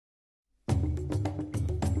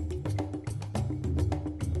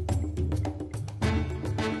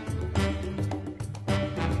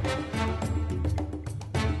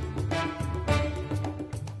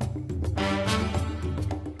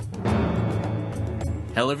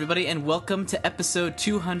Hello, everybody, and welcome to episode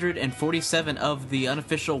 247 of the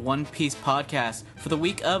unofficial One Piece podcast for the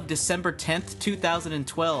week of December 10th,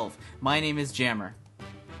 2012. My name is Jammer.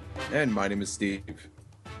 And my name is Steve.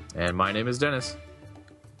 And my name is Dennis.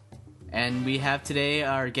 And we have today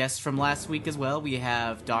our guests from last week as well. We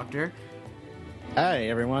have Doctor. Hi,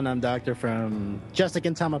 everyone. I'm Doctor from Just a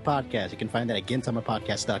Gintama Podcast. You can find that at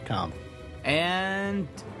gintamapodcast.com. And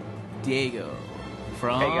Diego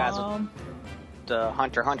from... Hey, guys. The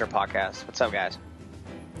Hunter x Hunter podcast. What's up, guys?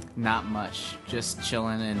 Not much. Just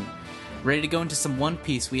chilling and ready to go into some One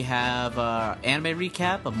Piece. We have anime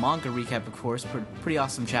recap, a manga recap, of course. Pretty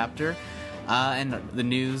awesome chapter. And the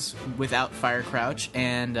news without Fire Crouch.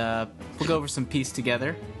 And we'll go over some Piece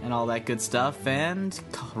together and all that good stuff. And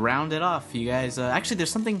round it off. You guys... actually,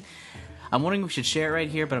 there's something I'm wondering if we should share it right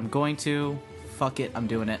here, but I'm going to. Fuck it. I'm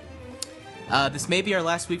doing it. This may be our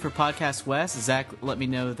last week for Podcast West. Zach let me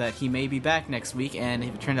know that he may be back next week, and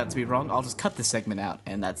if it turned out to be wrong, I'll just cut this segment out,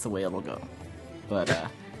 and that's the way it'll go. But,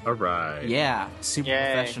 all right. Yeah, super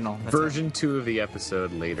Yay. professional. That's Version 2 of the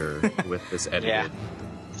episode later with this edited.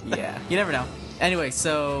 Yeah, you never know. Anyway,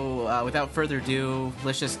 so without further ado,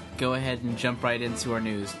 let's just go ahead and jump right into our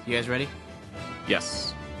news. You guys ready?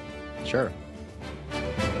 Yes. Sure.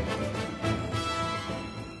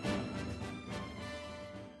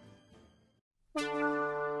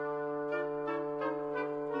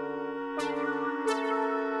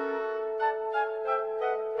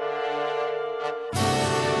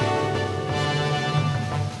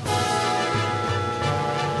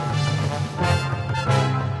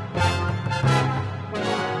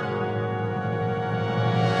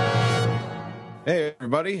 Hey,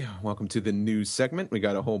 everybody. Welcome to the news segment. We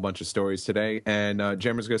got a whole bunch of stories today, and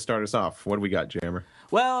Jammer's going to start us off. What do we got, Jammer?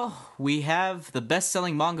 Well, we have the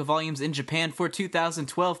best-selling manga volumes in Japan for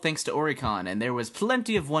 2012 thanks to Oricon, and there was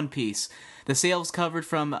plenty of One Piece. The sales covered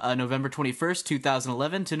from November 21st,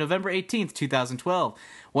 2011 to November 18th, 2012.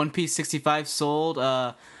 One Piece 65 sold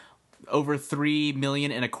over 3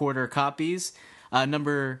 million and a quarter copies.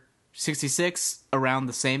 Number 66, around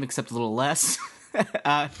the same, except a little less.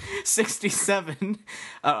 67,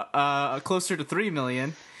 closer to 3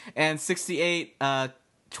 million, and 68, 2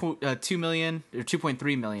 million, or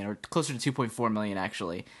 2.3 million, or closer to 2.4 million,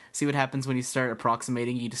 actually. See what happens when you start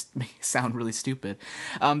approximating, you just make it sound really stupid.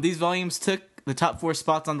 These volumes took the top 4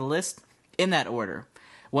 spots on the list in that order.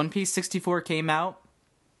 One Piece 64 came out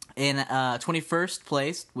in 21st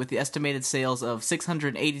place with the estimated sales of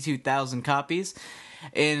 682,000 copies.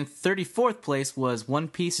 In 34th place was One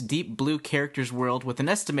Piece Deep Blue Characters World with an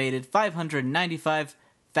estimated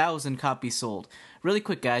 595,000 copies sold. Really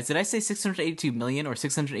quick, guys, did I say 682 million or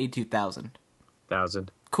 682,000?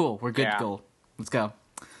 1,000. Cool, we're good to Yeah. go. Let's go.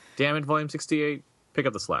 Damn it, Volume 68. Pick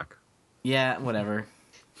up the slack. Yeah, whatever.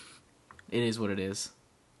 It is what it is.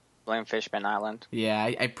 Blame Fishman Island. Yeah,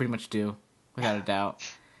 I pretty much do, without a doubt.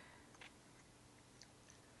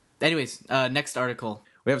 Anyways, next article.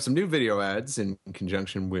 We have some new video ads in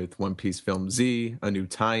conjunction with One Piece Film Z, a new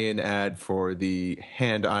tie-in ad for the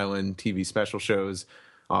Hand Island TV special shows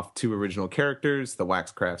off 2 original characters, the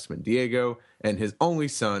wax craftsman Diego and his only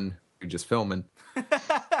son, who just filming.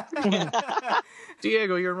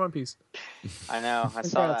 Diego, you're in One Piece. I know. I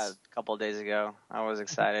saw Congrats. that a couple of days ago. I was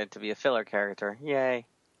excited to be a filler character. Yay.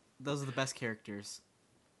 Those are the best characters.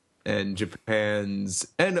 And Japan's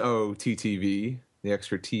NOTTV, the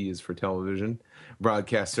extra T is for television,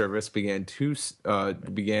 broadcast service began two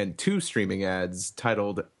streaming ads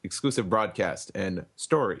titled Exclusive Broadcast and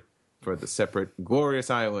Story for the separate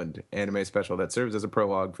Glorious Island anime special that serves as a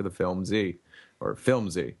prologue for the Film Z, or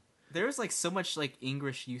Film Z. There's like so much like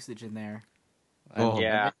English usage in there. Oh,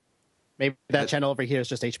 Yeah. Maybe that channel over here is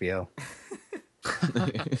just HBO.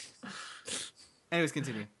 Anyways,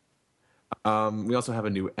 continue. We also have a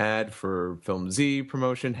new ad for Film Z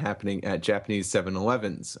promotion happening at Japanese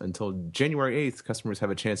 7-Elevens. Until January 8th, customers have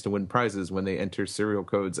a chance to win prizes when they enter serial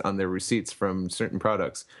codes on their receipts from certain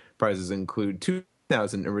products. Prizes include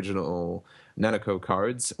 2,000 original Nanako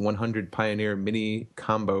cards, 100 Pioneer mini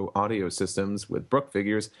combo audio systems with Brook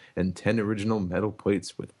figures, and 10 original metal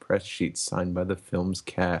plates with press sheets signed by the film's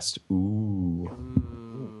cast. Ooh.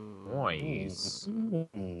 Nice.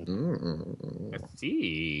 I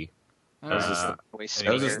see. That was just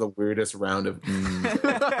That was just the weirdest round of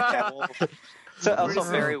So also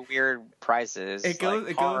very weird prizes. It goes-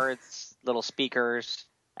 like it goes- cards, little speakers,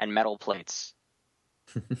 and metal plates.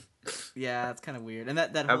 Yeah, it's kind of weird. And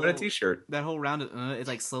that How whole about a t-shirt? that whole round of it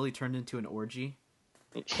like slowly turned into an orgy.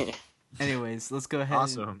 Anyways, let's go ahead.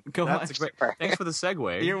 Awesome. And go on. That's great. Thanks for the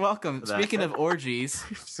segue. You're welcome. for that. Speaking of orgies,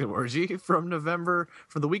 Orgy from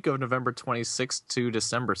the week of November 26th to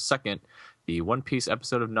December 2nd, the One Piece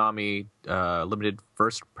episode of Nami limited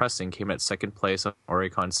first pressing came at second place on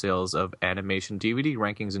Oricon sales of animation DVD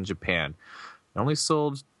rankings in Japan. It only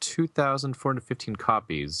sold 2,415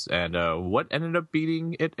 copies. And what ended up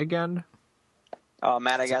beating it again? Oh,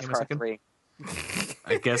 Madagascar 3.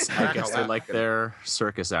 I guess they like their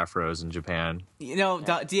circus afros in Japan. you know,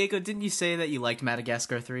 Diego, didn't you say that you liked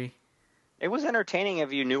Madagascar 3? It was entertaining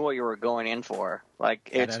if you knew what you were going in for. Like,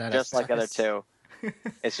 it's just like the other two.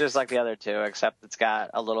 It's just like the other two, except it's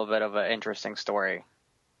got a little bit of an interesting story.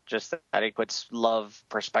 Just that he puts love,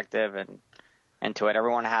 perspective, and into it.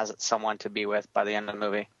 Everyone has someone to be with by the end of the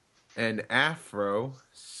movie. An Afro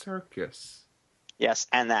circus. Yes,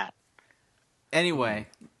 and that. Anyway,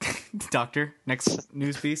 Doctor, next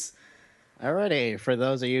news piece. Alrighty, for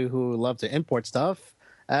those of you who love to import stuff,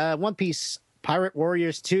 One Piece Pirate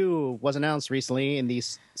Warriors 2 was announced recently in the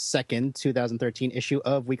second 2013 issue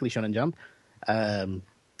of Weekly Shonen Jump. I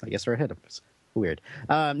guess we're ahead of us. Weird.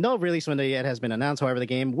 No release window yet has been announced. However, the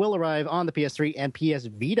game will arrive on the PS3 and PS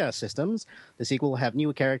Vita systems. The sequel will have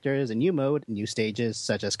new characters, a new mode, new stages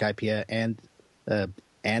such as Skypiea and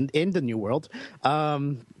in the New World.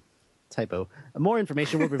 Typo. More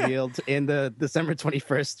information will be revealed in the December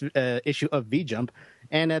 21st issue of V-Jump,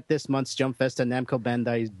 and at this month's Jump Festa, Namco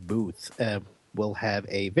Bandai's booth will have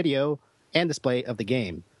a video and display of the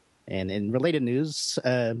game. And in related news,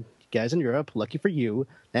 guys in Europe, lucky for you,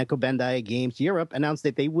 Namco Bandai Games Europe announced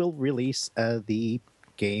that they will release the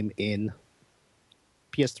game in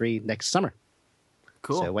PS3 next summer.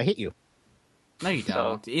 Cool. So I hate you. No, you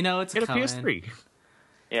don't. You know, it's Get a coming. PS3.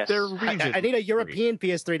 Yes. They're region. I need a European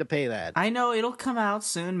PS3 to pay that. I know it'll come out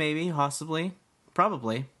soon, maybe, possibly,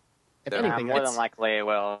 probably. If Yeah, anything, more than it's- likely it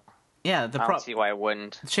will. Yeah, I don't see why it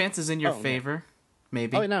wouldn't. chances in your Oh, yeah. favor,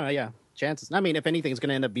 maybe. Oh no, yeah, chances. I mean, if anything, it's going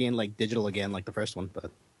to end up being like digital again, like the first one. But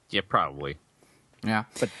Yeah, probably. Yeah.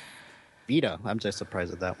 Vita, I'm just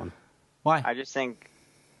surprised at that one. Why? I just think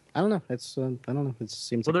I don't know. It's I don't know. It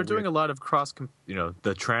seems. Well, like they're doing weird... a lot of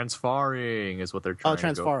the transfarring is what they're trying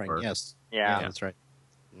to go transfarring. for. Yes. Yeah. That's right.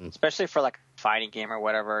 especially for like a fighting game or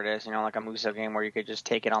whatever it is, like a Muso game where you could just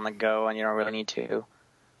take it on the go and you don't really need to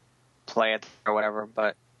play it or whatever.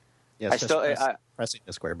 But Yes. I still, pressing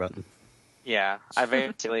the square button. yeah,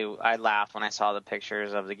 I laughed when I saw the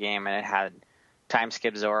pictures of the game and it had time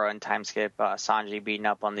skip Zoro and time skip Sanji beating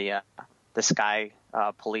up on the Sky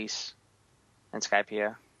police in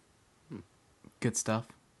Skypiea. Good stuff.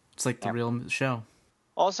 It's like the real show.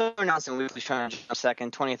 Also announced in Weekly Shonen Jump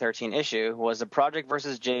second 2013 issue was the Project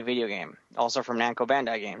vs. J video game, also from Namco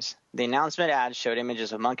Bandai Games. The announcement ad showed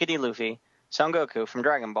images of Monkey D. Luffy, Son Goku from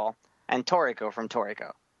Dragon Ball, and Toriko from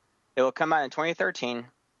Toriko. It will come out in 2013,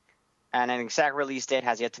 and an exact release date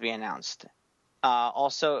has yet to be announced.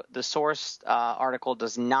 Also, the source article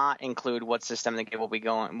does not include what system the game will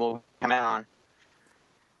come out on.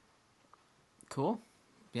 Cool.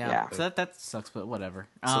 Yeah. Yeah. So that sucks, but whatever.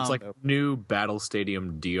 So it's like new Battle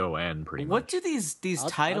Stadium DON, pretty what much. do these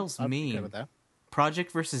titles I'd be mean? good with that.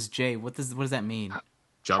 Project versus J. What does that mean?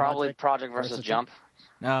 Jump? Probably Project versus Jump.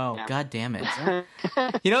 Oh, Yeah. God damn it.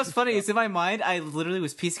 You know what's funny is in my mind, I literally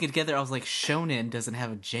was piecing it together. I was like, Shonen doesn't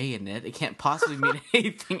have a J in it. It can't possibly mean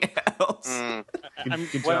anything else. Mm. I'm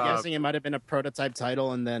Good well, job. guessing it might have been a prototype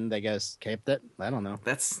title, and then they guys kept it. I don't know.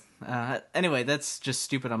 That's anyway. That's just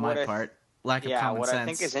stupid on my What I- part. Lack of Yeah, common what sense. I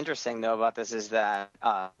think is interesting though about this is that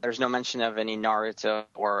there's no mention of any Naruto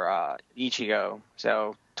or Ichigo,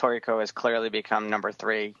 so Toriko has clearly become number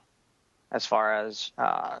 3 as far as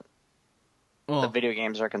the Well, video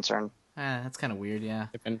games are concerned. that's kind of weird. Yeah.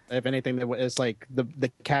 If anything, it's like the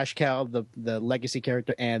cash cow, the legacy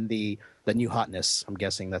character, and the new hotness. I'm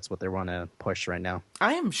guessing that's what they want to push right now.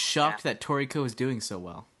 I am shocked that Toriko is doing so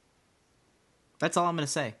well. That's all I'm going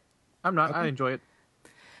to say. I'm not. I enjoy it.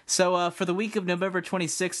 So for the week of November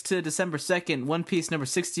 26th to December 2nd, One Piece number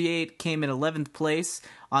 68 came in 11th place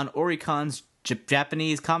on Oricon's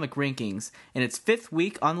Japanese comic rankings. In its 5th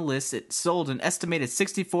week on the list, it sold an estimated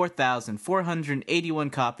 64,481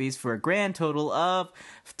 copies for a grand total of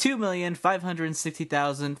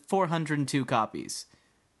 2,560,402 copies.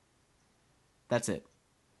 That's it.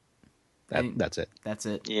 That's it. That's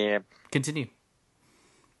it. Yeah, Continue.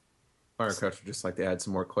 Firecrotch would just like to add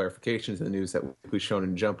some more clarifications in the news that Weekly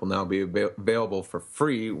Shonen Jump will now be available for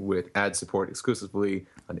free with ad support exclusively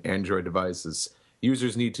on Android devices.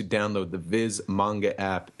 Users need to download the Viz Manga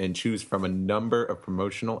app and choose from a number of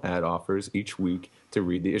promotional ad offers each week to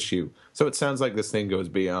read the issue. So it sounds like this thing goes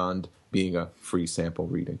beyond being a free sample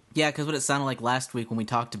reading. Yeah, because what it sounded like last week when we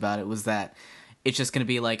talked about it was that it's just going to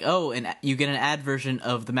be like, oh, and you get an ad version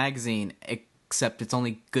of the magazine, except it's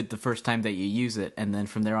only good the first time that you use it, and then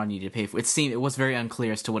from there on you need to pay for it. It was very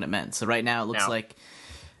unclear as to what it meant. So right now it looks like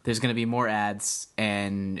there's going to be more ads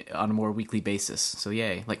and on a more weekly basis. So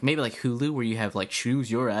yay. Like maybe like Hulu where you have like choose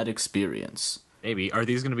your ad experience. Maybe. Are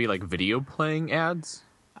these going to be like video playing ads?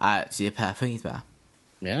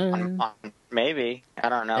 Yeah. Maybe. I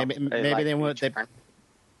don't know. Maybe they want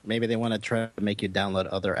maybe they want to try to make you download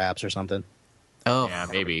other apps or something. Oh, Yeah,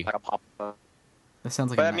 maybe. Like a pop-up. that sounds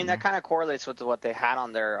like But a I mean, that nightmare. kind of correlates with what they had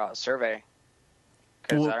on their survey.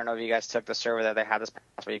 Because Well- I don't know if you guys took the survey that they had this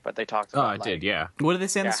past week, but they talked Oh, about I did, yeah. What did they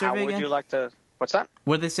say on yeah, the survey how would again? you like to... What's that?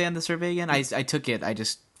 What did they say on the survey again? I took it. I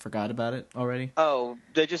just forgot about it already. Oh,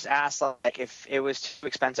 they just asked like if it was too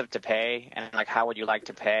expensive to pay, and like how would you like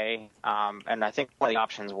to pay? And I think one of the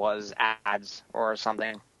options was ads or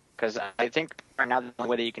something. Because I think right now the only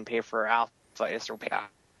way that you can pay for Alpha is through PayPal.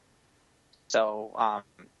 So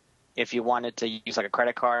if you wanted to use like a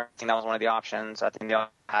credit card, I think that was one of the options. I think they all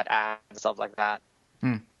had ads and stuff like that.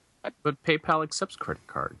 But PayPal accepts credit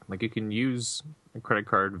card. Like, you can use a credit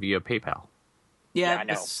card via PayPal. Yeah, I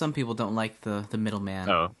know. but some people don't like the middleman.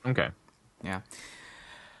 Oh, okay. Yeah.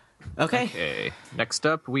 Okay. Okay. Next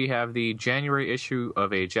up, we have the January issue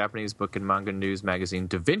of a Japanese book and manga news magazine,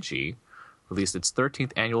 Da Vinci, released its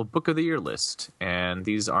 13th annual Book of the Year list. And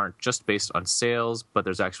these aren't just based on sales, but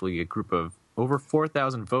there's actually a group of over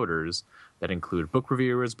 4,000 voters that include book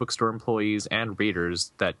reviewers, bookstore employees, and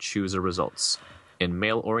readers that choose the results. In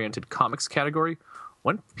male-oriented comics category,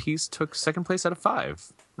 One Piece took second place out of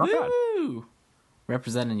 5. Not bad. Woo!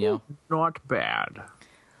 Representing yo. Not bad.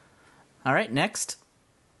 All right, next.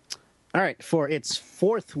 All right, for its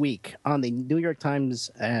fourth week on the New York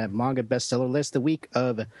Times manga bestseller list, the week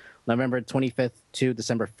of November 25th to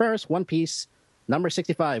December 1st, One Piece, number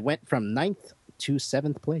 65, went from 9th to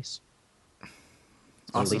 7th place.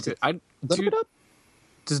 Awesome. Released it.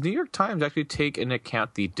 Does New York Times actually take into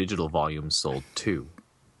account the digital volumes sold too?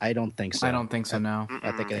 I don't think so. I don't think so, no.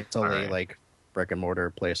 I think it's only Alright. like brick and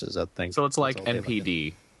mortar places, I think. So it's like That's all they look at.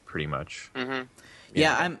 NPD, pretty much.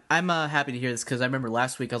 Yeah, I'm happy to hear this because I remember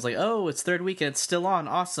last week I was like, oh, it's third week and it's still on.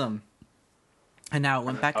 Awesome. And now it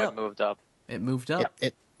went back How up. it moved up. It moved up.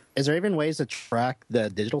 Is there even ways to track the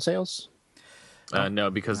digital sales?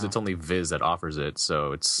 No, because it's only Viz that offers it,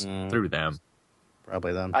 so it's through them.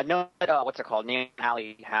 Probably then. I know that, what's it called? Neon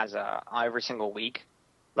Alley has every single week,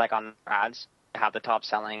 like on ads, have the top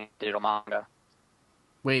selling digital manga.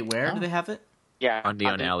 Wait, where do they have it? Yeah, On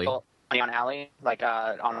Neon Alley. Neon Alley, like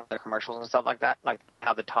on the commercials and stuff like that. Like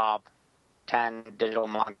have the top 10 digital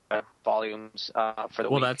manga volumes for the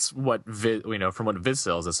Well, week. that's what Viz, from what Viz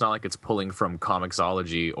sells. It's not like it's pulling from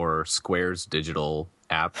Comixology or Square's digital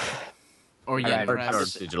app Or Right, Yen or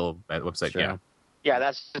Press? digital website. Sure. Yeah. Yeah,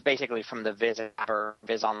 that's just basically from the Viz app or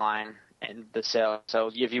Viz Online and the sale.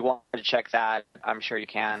 So if you want to check that, I'm sure you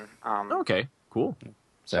can. Okay. Cool.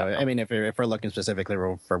 So, I mean, if we're looking specifically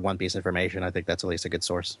for One Piece information, I think that's at least a good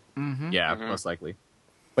source. Yeah, most likely.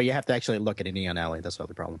 But you have to actually look at a Neon Alley. That's the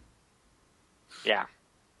other problem. Yeah.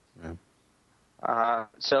 Yeah.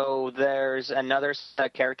 So there's another set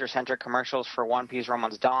of character-centric commercials for One Piece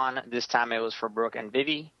Romance Dawn. This time it was for Brooke and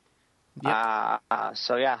Vivi. Yep.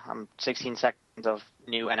 So yeah, 16 seconds of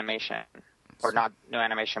new animation. Or not new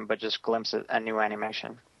animation, but just glimpses at new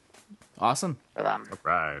animation Awesome. for them.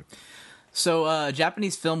 Right. So,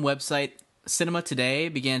 Japanese film website Cinema Today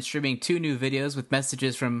began streaming 2 new videos with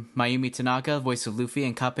messages from Mayumi Tanaka, voice of Luffy,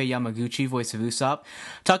 and Kape Yamaguchi, voice of Usopp,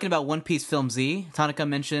 talking about One Piece Film Z. Tanaka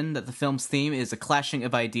mentioned that the film's theme is a clashing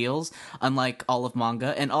of ideals, unlike all of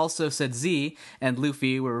manga, and also said Z and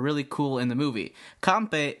Luffy were really cool in the movie.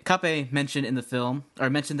 Kape mentioned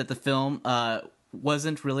that the film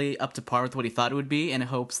wasn't really up to par with what he thought it would be, and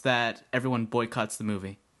hopes that everyone boycotts the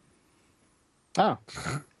movie. Oh.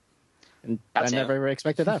 And I That's it. never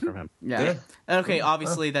expected that from him. Yeah. Okay,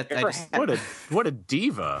 obviously that I for just him. What a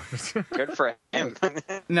diva. Good for him.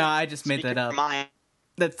 no, I just made that up. Mine.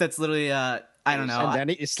 That's literally I don't know. And then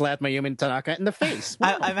he slapped Mayumi Tanaka in the face.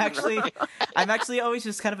 I'm actually always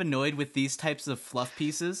just kind of annoyed with these types of fluff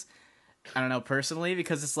pieces. I don't know personally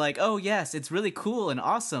because it's like, oh yes, it's really cool and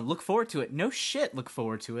awesome. Look forward to it. No shit, look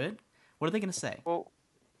forward to it. What are they gonna say? Well,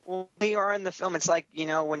 they are in the film. It's like,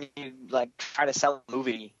 when you like try to sell a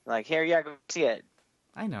movie, like, here, yeah, go see it.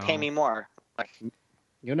 I know. Pay me more. Like,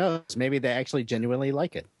 You know, maybe they actually genuinely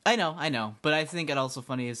like it. I know. But I think it also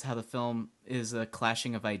funny is how the film is a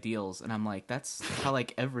clashing of ideals, and I'm like, that's how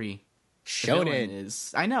like every villain Shonen.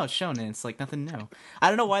 is. I know, shonen. It's like nothing new. I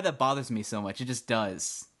don't know why that bothers me so much. It just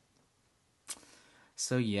does.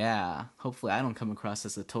 So yeah, hopefully I don't come across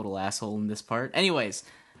as a total asshole in this part. Anyways,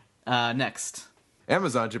 next.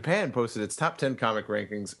 Amazon Japan posted its top 10 comic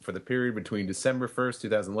rankings for the period between December 1st,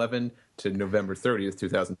 2011 to November 30th,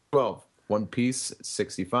 2012. One Piece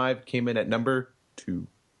 65 came in at number 2.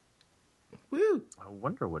 Woo! I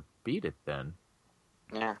wonder what beat it then.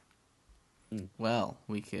 Yeah. Well,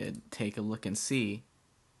 we could take a look and see.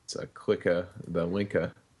 It's a clicka, the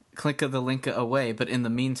linka. Click the link away, but in the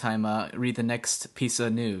meantime, read the next piece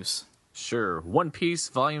of news. Sure. One Piece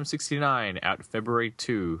Volume 69 out February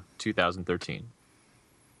 2, 2013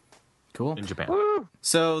 Cool. in Japan.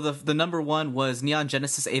 So the number one was Neon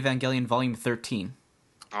Genesis Evangelion Volume 13.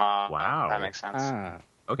 Wow. That makes sense.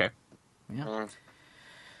 Okay. Yeah. Mm.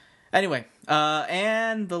 Anyway,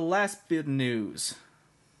 and the last bit of news.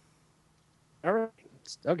 All right.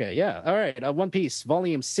 Okay, yeah. All right. One Piece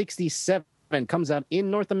Volume 67 comes out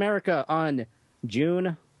in North America on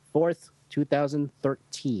June 4th,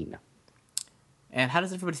 2013. And how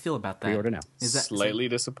does everybody feel about that? Pre-order now. Is that Slightly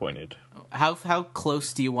disappointed. how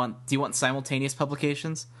close do you want? Do you want simultaneous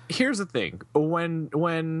publications? Here's the thing. When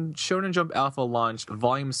Shonen Jump Alpha launched,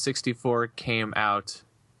 Volume 64 came out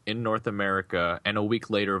in North America, and a week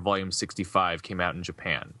later, Volume 65 came out in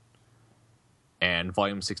Japan. And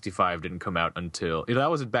Volume 65 didn't come out until... that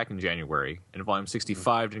was back in January, and Volume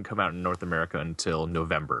 65 didn't come out in North America until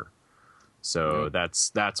November. So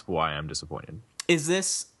that's why I'm disappointed. Is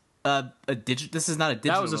this a digital? This is not a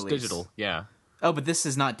digital. That was just release. digital, yeah. Oh, but this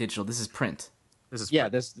is not digital. This is print. This is Yeah,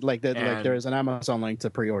 there's like And- there's an Amazon link to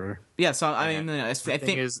pre-order. Yeah. So I mean, I the thing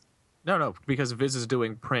think is... No, because Viz is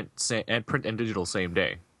doing print and digital same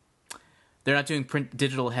day. they're not doing print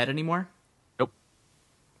digital head anymore. Nope.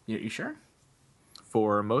 You sure?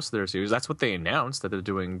 For most of their series. That's what they announced, that they're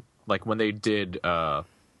doing, like when they did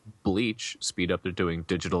Bleach Speed Up, they're doing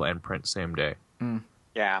digital and print same day.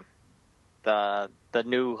 Yeah. The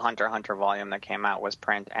new Hunter x Hunter volume that came out was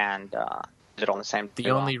print and digital in the same The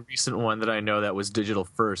only recent one that I know that was digital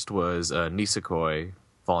first was Nisekoi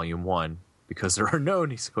Volume 1, because there are no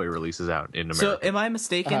Nisekoi releases out in America. So am I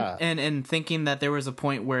mistaken Uh-huh. in thinking that there was a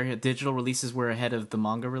point where digital releases were ahead of the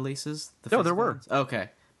manga releases? The No, there physical were. ones? Okay,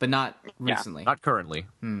 but not recently. Not currently.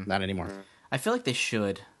 Not anymore. I feel like they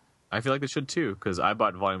should. I feel like they should too, because I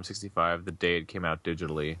bought Volume 65 the day it came out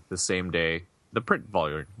digitally. The same day the print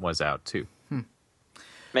volume was out too.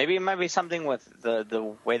 Maybe it might be something with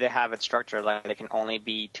the way they have it structured, like they can only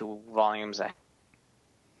be 2 volumes ahead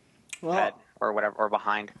or whatever, or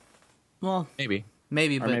behind. Well, Maybe.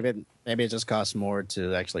 maybe, Or but maybe it just costs more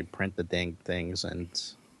to actually print the dang things, and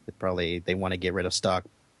they want to get rid of stock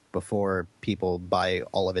before people buy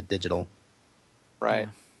all of it digital. Right.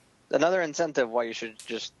 Another incentive why you should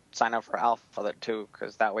just sign up for Alpha too,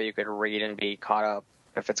 because that way you could read and be caught up.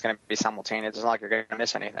 If it's going to be simultaneous, it's not like you're going to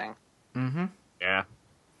miss anything. Yeah.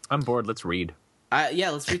 I'm bored. Let's read. yeah,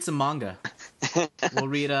 let's read some manga. We'll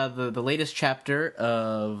read the latest chapter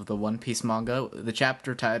of the One Piece manga. The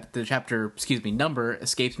chapter number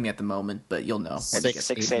escapes me at the moment, but you'll know. when we get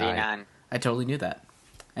to it. 689. I totally knew that.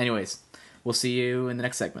 Anyways, we'll see you in the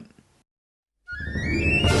next segment.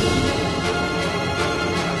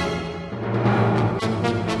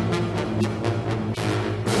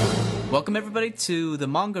 Welcome everybody to the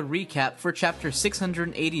manga recap for chapter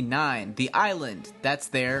 689, The Island That's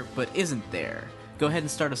There But Isn't There. Go ahead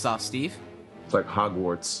and start us off, Steve. It's like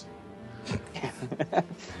Hogwarts.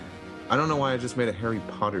 I don't know why I just made a Harry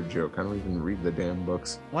Potter joke. I don't even read the damn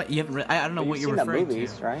books. What? You haven't read? I don't know what You've you're seen the referring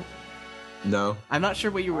movies, to. right? No. I'm not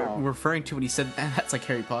sure what you were Oh. referring to when you said that's like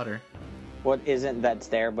Harry Potter. What isn't that's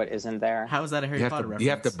there but isn't there? How is that a Harry You have, Potter to, reference? you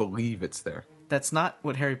have to believe it's there. That's not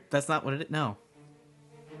what Harry. That's not what it. No.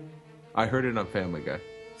 I heard it on Family Guy.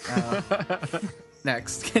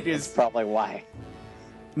 Next. It's probably why.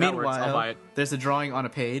 That works. I'll buy Meanwhile, it. there's a drawing on a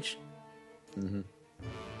page.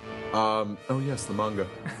 Oh yes, the manga.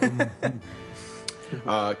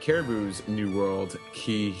 Caribou's New World,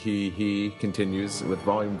 He continues with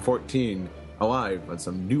volume 14, alive on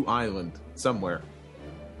some new island somewhere.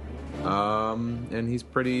 And he's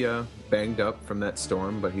pretty banged up from that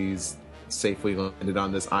storm, but he's safely landed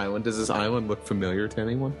on this island. Does this island look familiar to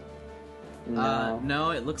anyone? No,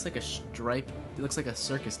 it looks like a stripe. It looks like a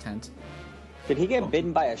circus tent. Did he get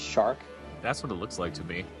bitten by a shark? That's what it looks like to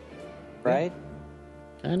me. Right?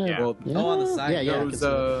 Kind of. Yeah. Well, Oh, on the side, Yeah, yeah. I can those see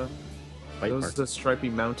the white those marks. the stripy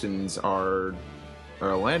mountains are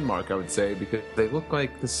a landmark, I would say, because they look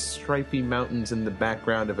like the stripy mountains in the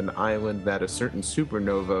background of an island that a certain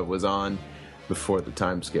supernova was on before the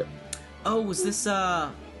time skip. Oh, was this?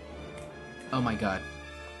 Oh my God,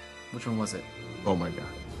 which one was it? Oh my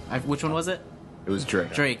god, Which one was it? it was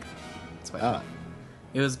Drake. Drake. That's what I Ah. thought.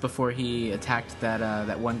 It was before he attacked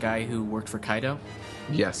that one guy who worked for Kaido.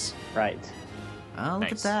 Yes. Right. Oh, look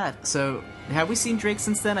Nice. at that. So, have we seen Drake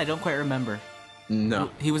since then? I don't quite remember. No.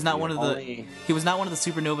 He was not one of the Only- he was not one of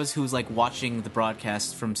the supernovas who was like watching the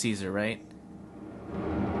broadcast from Caesar, right?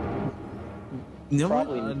 No.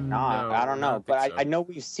 Probably not. no, I don't I know, don't but think so. I know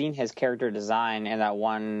we've seen his character design in that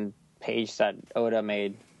one page that Oda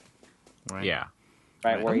made, Right. Yeah.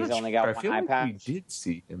 right, Right. where I'm he's not only sure. got I one feel eye like we patch. did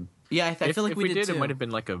see him. Yeah, I feel like if we did too. it might have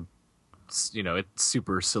been like a, it's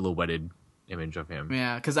super silhouetted image of him.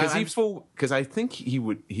 Yeah, because Because I think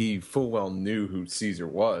he full well knew who Caesar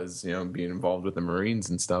was, being involved with the Marines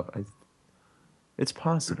and stuff. It's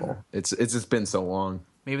possible. It's just been so long.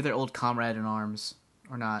 maybe they're old comrade in arms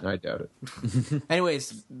or not. I doubt it.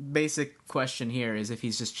 Anyways, basic question here is if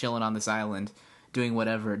he's just chilling on this island doing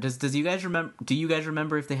whatever. Does you guys remember? Do you guys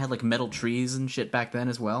remember if they had like metal trees and shit back then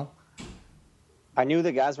as well? I knew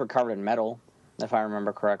the guys were covered in metal, if I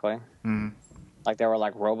remember correctly. Like they were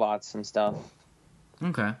like robots and stuff.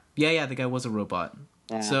 Okay. Yeah, the guy was a robot.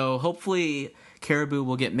 Yeah. So hopefully Caribou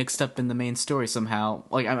will get mixed up in the main story somehow.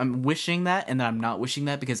 Like I'm wishing that, and then I'm not wishing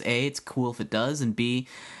that because A, it's cool if it does, and B,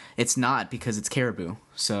 it's not because it's Caribou.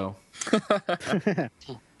 So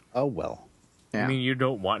Oh well. yeah. I mean, you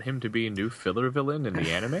don't want him to be a new filler villain in the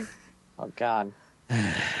anime? Oh God,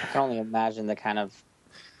 I can only imagine the kind of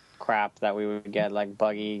crap that we would get, like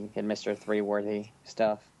Buggy and Mr. Three Worthy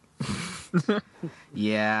stuff.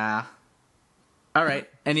 Yeah. All right.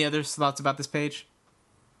 Any other thoughts about this page?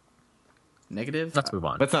 Negative? Let's move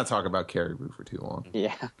on. Let's not talk about Caribou for too long.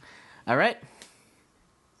 Yeah. All right.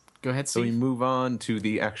 Go ahead, So we Steve. move on to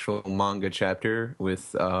the actual manga chapter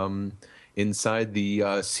with inside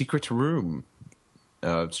the secret room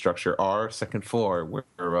structure R, second floor,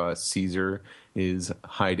 where Caesar is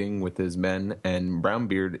hiding with his men, and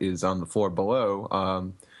Brownbeard is on the floor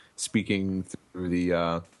below, speaking through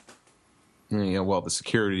the the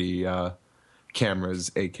security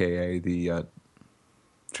cameras, aka the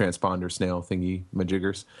transponder snail thingy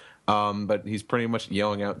majiggers. But he's pretty much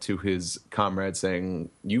yelling out to his comrade saying,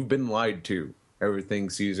 "You've been lied to. Everything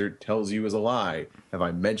Caesar tells you is a lie. Have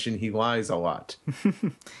I mentioned he lies a lot?"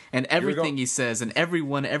 And everything go. he says and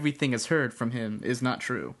everything has heard from him is not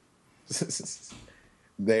true.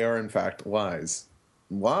 They are, in fact, lies.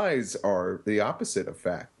 Lies are the opposite of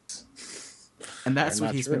facts. And that's They're what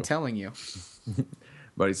not he's true. been telling you.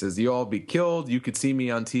 But he says, "You all be killed. You could see me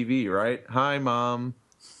on TV, right? Hi, Mom."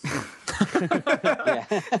 Yeah.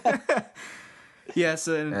 Yes,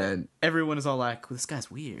 and And everyone is all like, well, this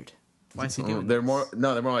guy's weird. Why is he doing they're this?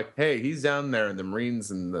 they're more like, "Hey, he's down there, and the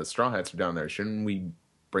Marines and the Straw Hats are down there. Shouldn't we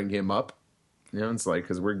bring him up?" It's like,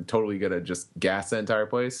 because we're totally gonna just gas the entire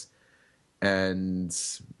place. And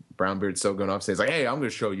Brownbeard's still going off, says like, "Hey, I'm gonna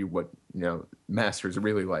show you what Master's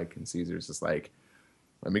really like." And Caesar's just like,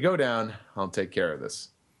 "Let me go down. I'll take care of this."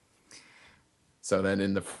 So then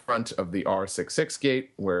in the front of the R66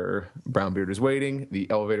 gate, where Brownbeard is waiting, the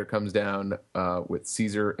elevator comes down with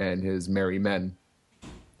Caesar and his merry men.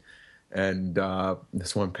 And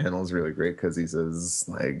this one panel is really great because he says,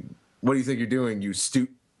 like, "What do you think you're doing, you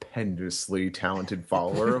stupendously talented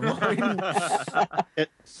follower of mine?"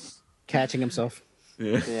 Catching himself.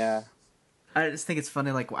 Yeah. I just think it's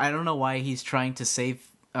funny. Like, I don't know why he's trying to save.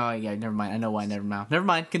 Oh, yeah, never mind. I know why. Never mind. Never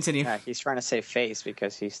mind. Continue. Yeah, he's trying to save face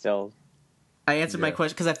because he's still. I answered my Yeah.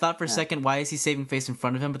 question because I thought for a second, why is he saving face in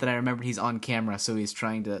front of him? But then I remembered he's on camera, so he's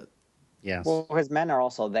trying to. Yes. Well, his men are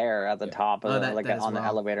also there at the top of Oh, the, that as on the well.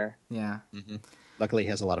 elevator. Yeah. Luckily, he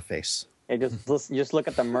has a lot of face. Hey, just look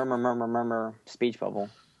at the murmur speech bubble.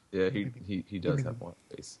 Yeah, he does have one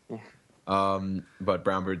face. But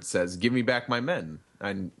Brownbeard says, "Give me back my men.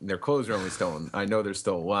 Their clothes are only stolen. I know they're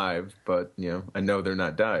still alive, but I know they're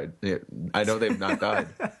not died. Yeah, I know they've not died.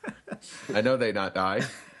 I know they not died.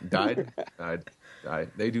 Died.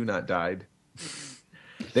 They do not died.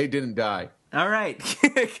 They didn't die." Yeah. All right.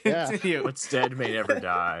 Continue. What's dead may never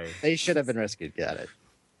die. They should have been rescued. Got it.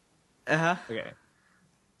 Uh-huh. Okay.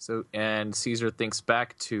 So, and Caesar thinks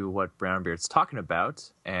back to what Brownbeard's talking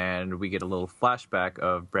about, and we get a little flashback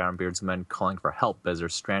of Brownbeard's men calling for help as they're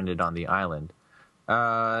stranded on the island.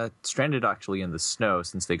 Stranded actually in the snow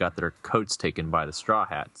since they got their coats taken by the Straw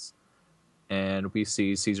Hats. And we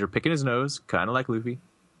see Caesar picking his nose, kind of like Luffy.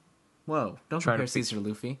 Whoa. Don't Trying compare to pick- Caesar to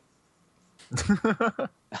Luffy.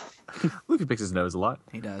 Luffy picks his nose a lot.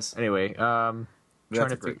 He does. Anyway, trying That's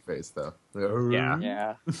to a great face, though. Yeah.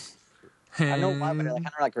 Yeah. I don't know why, but it kind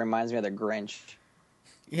of like reminds me of the Grinch.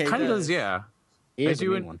 Yeah, he kind of does, yeah. He I is a do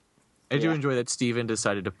mean en- one. I do Yeah. enjoy that Steven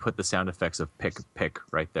decided to put the sound effects of pick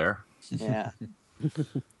right there. Yeah.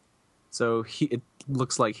 So it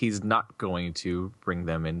looks like he's not going to bring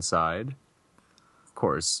them inside. Of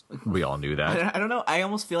course, we all knew that. I don't know. I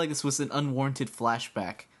almost feel like this was an unwarranted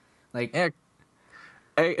flashback. Like,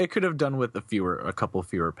 It could have done with a couple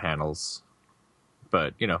fewer panels,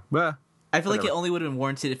 but I feel like it whatever. only would have been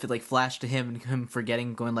warranted if it like flashed to him and him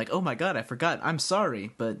forgetting, going like, "Oh my god, I forgot. I'm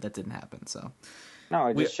sorry," but that didn't happen. So No,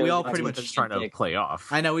 it We- just we shows all you pretty how much he's just trying to dick. play off.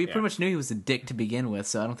 I know we Yeah. pretty much knew he was a dick to begin with,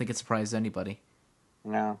 so I don't think it surprised anybody.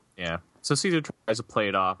 No. Yeah. So Caesar tries to play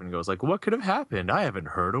it off and goes like, "What could have happened? I haven't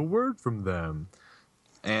heard a word from them."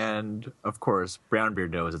 And of course,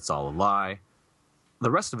 Brownbeard knows it's all a lie. The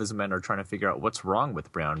rest of his men are trying to figure out what's wrong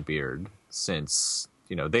with Brownbeard, since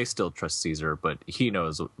they still trust Caesar, but he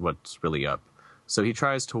knows what's really up. So he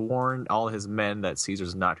tries to warn all his men that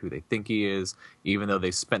Caesar's not who they think he is, even though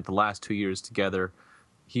they spent the last 2 years together.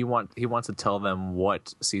 He wants to tell them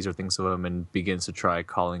what Caesar thinks of him and begins to try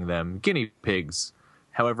calling them guinea pigs.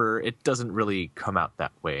 However, it doesn't really come out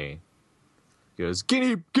that way. He goes,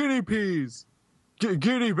 guinea peas,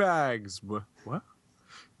 guinea bags, what?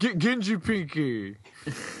 Gingy pinky.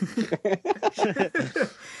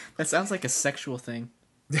 That sounds like a sexual thing.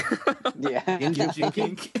 Yeah. Gingy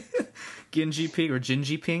pink, Gingy pig or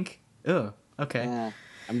Gingy pink. Ugh. Okay. Yeah.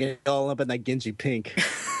 I'm getting all up in that Genji pink.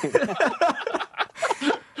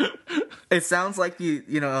 It sounds like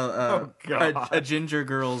God. a ginger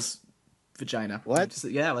girl's vagina. What?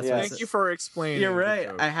 Yeah. That's Yeah. what Thank you for explaining. You're the right.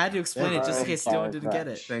 joke. I had to explain it just in case no one didn't get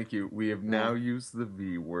it. Thank you. We have now used the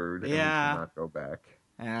V word, and Yeah. we cannot go back.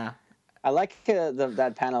 Yeah. I like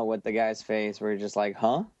that panel with the guy's face where you're just like,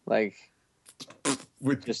 huh? Like,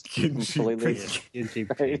 With just Genji completely. Pink. Genji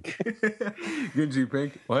Right. pink. Genji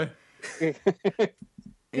Pink. What?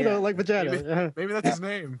 You know, like vagina. Maybe that's his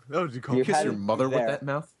name. Oh, did you call You him? Kiss had your it mother with there. that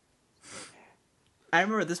mouth? I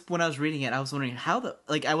remember this when I was reading it. I was wondering how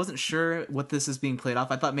I wasn't sure what this is being played off.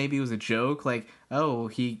 I thought maybe it was a joke. Like, oh,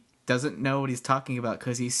 he doesn't know what he's talking about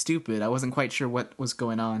because he's stupid. I wasn't quite sure what was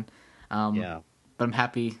going on. Yeah. But I'm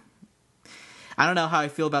happy. I don't know how I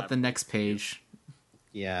feel about the next page.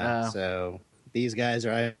 Yeah. Oh. So these guys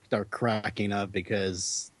are cracking up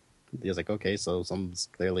because he's like, okay, so something's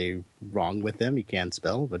clearly wrong with him. He can't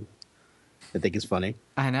spell, but I think it's funny.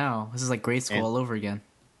 I know. This is like grade school And- all over again.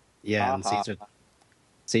 Yeah, and Uh-huh.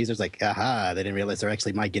 Caesar's like, aha, they didn't realize they're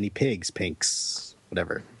actually my guinea pigs, pinks,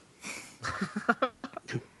 whatever.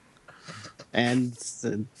 And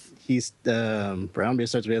he's Brownbeard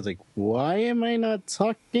starts to realize like, why am I not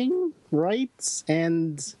talking right?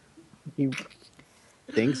 And he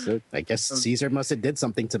thinks that I guess Caesar must have did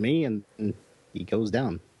something to me, and he goes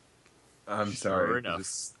down. I'm Sure sorry. enough.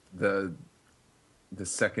 Just the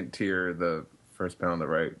second tier, the first pound on the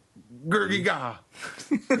right. Gurgi ga!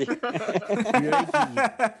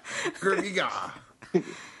 Gurgi ga!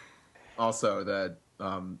 Also, that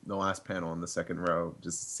the last panel in the second row,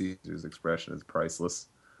 just Caesar's expression is priceless.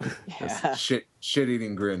 Yeah. Just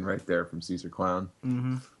shit-eating grin right there from Caesar Clown.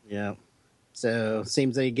 Mm-hmm. Yeah. So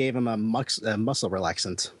seems they gave him a muscle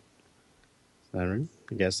relaxant. I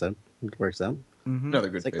guess that works out. Another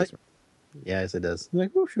good It's like- face. Yes, it does.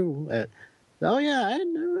 Like, whooshu. Oh yeah,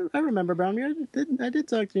 I remember Brownbeard. I did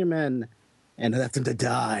talk to your men, and I left him to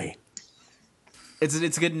die. It's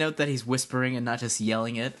a good note that he's whispering and not just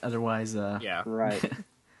yelling it. Otherwise, Yeah. Right.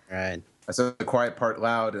 Right. I said the quiet part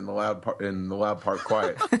loud and the loud part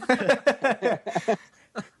quiet.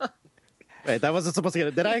 Wait, that wasn't supposed to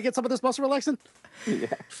get. Did I get some of this muscle relaxant? Yeah.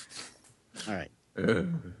 All right. Ugh.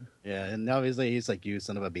 Yeah, and obviously he's like, "You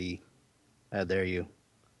son of a bee, how dare you?"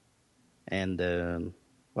 And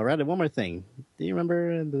well, rather one more thing. Do you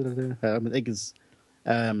remember? I think it's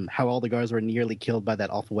how all the guards were nearly killed by that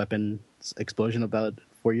awful weapon explosion about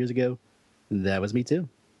 4 years ago. That was me too.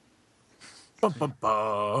 Bum, bum,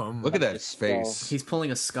 bum. Look at that Just face. he's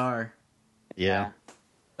pulling a scar. Yeah.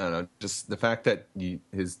 I don't know. Just the fact that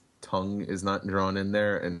his tongue is not drawn in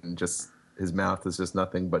there and just his mouth is just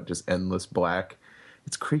nothing but just endless black.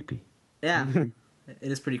 It's creepy. Yeah,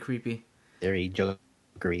 it is pretty creepy. Very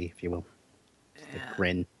jokery, if you will. The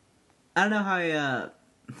grin. I don't know how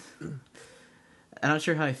I'm not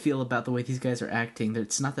sure how I feel about the way these guys are acting.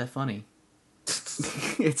 It's not that funny.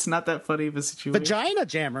 It's not that funny of a situation. Vagina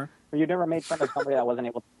jammer. You never made fun of somebody that wasn't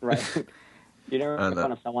able to write. You never made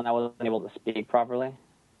fun of someone that wasn't able to speak properly.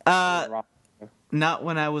 Not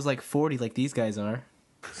when I was like 40, like these guys are.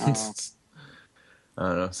 Oh. I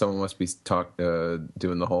don't know. Someone must be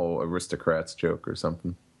doing the whole aristocrats joke or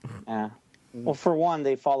something. Yeah. Well, for one,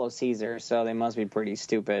 they follow Caesar, so they must be pretty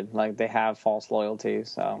stupid. Like, they have false loyalty,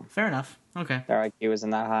 so Fair enough. Okay. their IQ isn't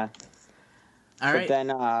that high. All But right.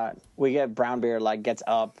 then we get Brownbeard, like, gets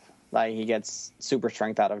up. Like, he gets super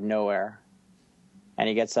strength out of nowhere. And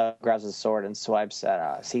he gets up, grabs his sword, and swipes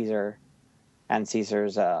at Caesar. And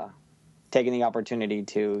Caesar's taking the opportunity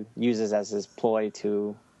to use this as his ploy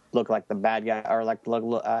to look like the bad guy, or like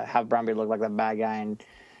have Brownbeard look like the bad guy, and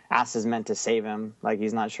asks his men to save him. Like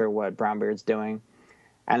he's not sure what Brownbeard's doing.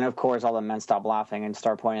 And of course, all the men stop laughing and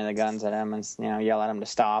start pointing the guns at him and yell at him to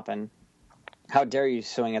stop. And how dare you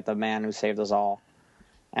swing at the man who saved us all?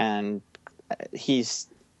 And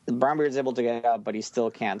Brownbeard's able to get up, but he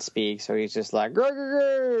still can't speak. So he's just like, grr,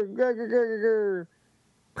 grr, grr, grr, grr, grr.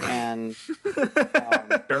 And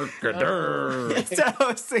That's what I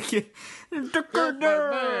was thinking.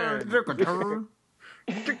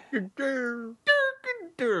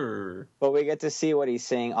 but we get to see what he's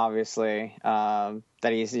seeing, obviously, that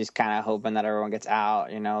he's kind of hoping that everyone gets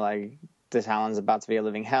out, like this island's about to be a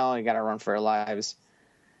living hell. You got to run for your lives.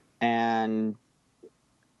 And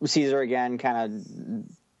Caesar again kind of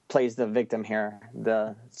plays the victim here,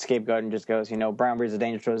 the scapegoat, and just goes, Brownbeard's a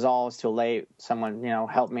danger to us all. It's too late. Someone,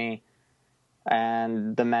 help me.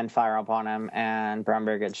 And the men fire upon him, and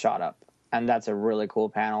Brownbeard gets shot up. And that's a really cool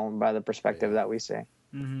panel by the perspective that we see.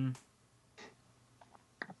 Mm-hmm.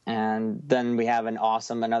 And then we have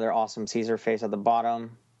another awesome Caesar face at the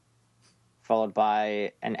bottom, followed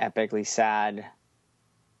by an epically sad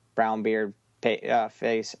Brownbeard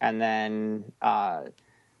face, and then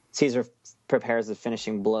Caesar prepares the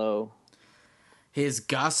finishing blow. His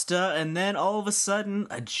Gasta, and then all of a sudden,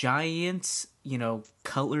 a giant,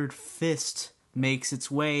 colored fist makes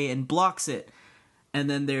its way and blocks it. And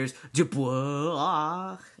then there's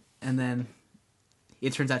and then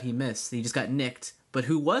it turns out he missed. He just got nicked. But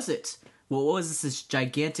who was it? Well, what was this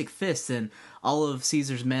gigantic fist? And all of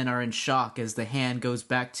Caesar's men are in shock as the hand goes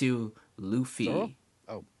back to Luffy. Zoro?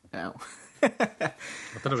 Oh. I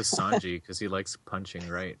thought it was Sanji because he likes punching,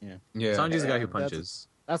 right? Yeah. Sanji's the guy who punches.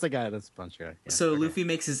 That's the guy that's a punch guy. Yeah. So Luffy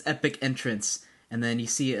makes his epic entrance, and then you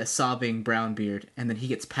see a sobbing Brownbeard, and then he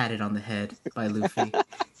gets patted on the head by Luffy.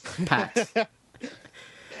 Pat.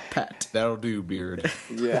 That'll do, Beard.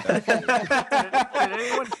 Yeah. Did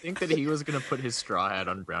anyone think that he was going to put his straw hat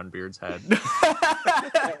on Brownbeard's head?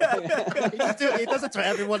 He does it to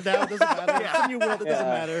everyone now. It doesn't matter. It's a new world. It doesn't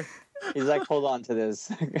matter. He's like, hold on to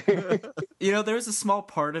this. There was a small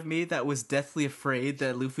part of me that was deathly afraid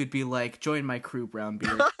that Luffy would be like, join my crew,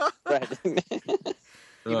 Brownbeard. Right. Even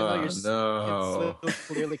though No. you so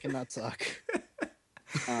clearly cannot talk.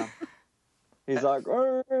 He's like,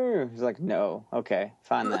 "Arr." He's like, no. Okay,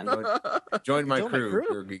 fine then. Join my Join my crew,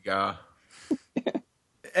 crew. Giga.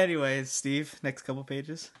 Anyways, Steve, next couple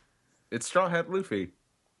pages. It's Straw Hat Luffy.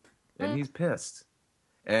 And he's pissed.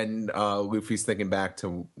 And Luffy's thinking back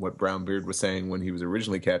to what Brownbeard was saying when he was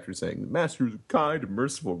originally captured, saying, the master is a kind and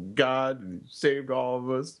merciful God, and he saved all of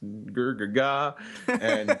us, and grr-ga-ga.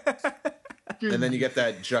 And then you get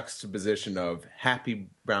that juxtaposition of happy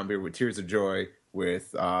Brownbeard with tears of joy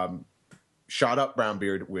with shot up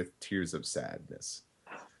Brownbeard with tears of sadness.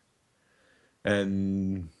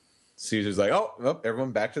 And Caesar's like, oh,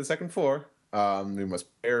 everyone back to the second floor. We must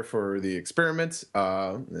prepare for the experiment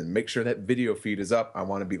and make sure that video feed is up. I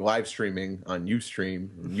want to be live streaming on Ustream,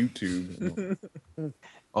 and YouTube, and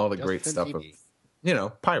all the great stuff TV.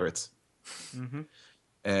 of, pirates. Mm-hmm.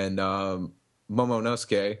 And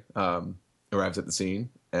Momonosuke arrives at the scene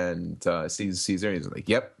and sees Caesar, and he's like,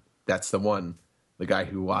 yep, that's the one, the guy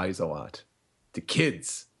who lies a lot to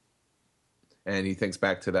kids. And he thinks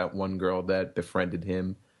back to that one girl that befriended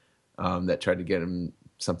him, that tried to get him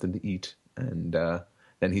something to eat. And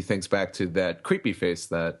then he thinks back to that creepy face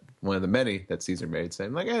that one of the many that Caesar made,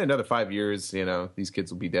 saying, like, another 5 years, these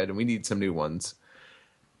kids will be dead and we need some new ones.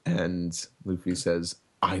 And Luffy says,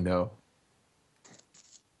 I know.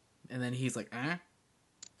 And then he's like, eh?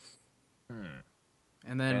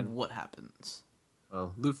 And then what happens?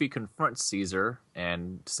 Well, Luffy confronts Caesar,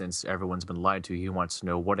 and since everyone's been lied to, he wants to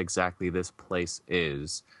know what exactly this place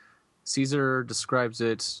is. Caesar describes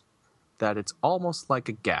it that it's almost like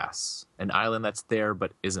a gas, an island that's there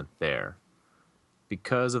but isn't there.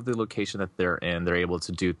 Because of the location that they're in, they're able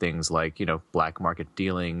to do things like, black market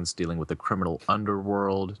dealings, dealing with the criminal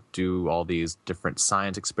underworld, do all these different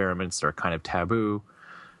science experiments that are kind of taboo,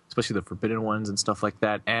 especially the forbidden ones and stuff like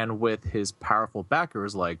that. And with his powerful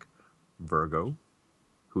backers like Virgo,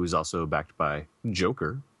 who's also backed by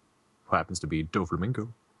Joker, who happens to be Doflamingo.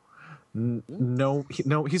 No,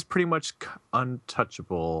 he's pretty much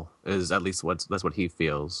untouchable. Is at least that's what he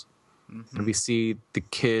feels. Mm-hmm. And we see the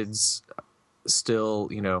kids still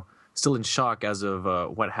in shock as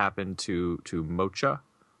of what happened to Mocha,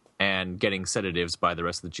 and getting sedatives by the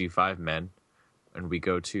rest of the G5 men. And we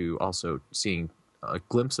go to also seeing a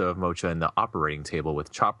glimpse of Mocha in the operating table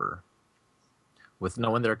with Chopper. With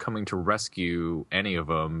no one there coming to rescue any of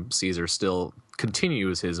them, Caesar still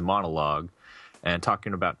continues his monologue. and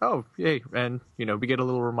talking about, oh, yay, and, we get a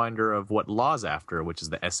little reminder of what Law's after, which is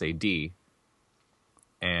the SAD.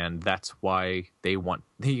 And that's why he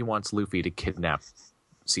wants Luffy to kidnap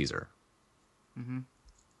Caesar.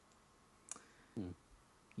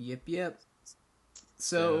 Yep.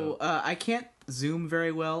 So I can't zoom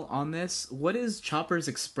very well on this. What is Chopper's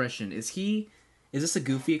expression? Is this a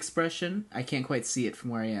goofy expression? I can't quite see it from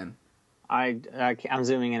where I am. I'm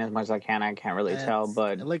zooming in as much as I can. I can't really tell,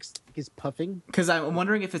 but it looks like he's puffing. Because I'm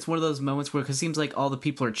wondering if it's one of those moments where, because it seems like all the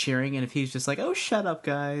people are cheering, and if he's just like, "Oh, shut up,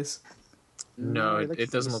 guys." No, he looks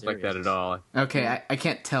it doesn't look like that at all. Okay, I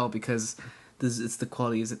can't tell because the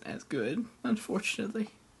quality isn't as good, unfortunately.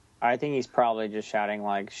 I think he's probably just shouting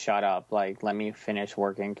like, "Shut up!" Like, let me finish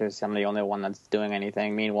working because I'm the only one that's doing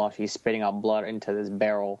anything. Meanwhile, she's spitting out blood into this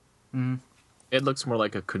barrel. Mm-hmm. It looks more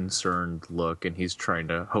like a concerned look, and he's trying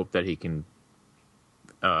to hope that he can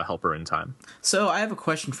help her in time. So I have a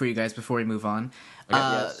question for you guys before we move on.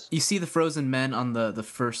 Yes. You see the frozen men on the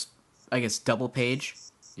first, I guess, double page.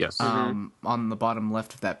 Yes. On the bottom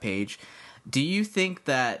left of that page. Do you think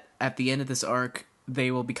that at the end of this arc they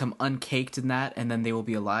will become uncaked in that and then they will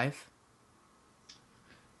be alive?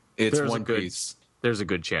 It's There's One Piece. There's a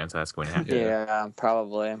good chance that's going to happen. Yeah,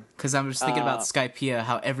 probably. Because I'm just thinking about Skypiea,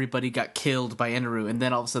 how everybody got killed by Eneru, and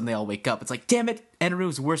then all of a sudden they all wake up. It's like, damn it,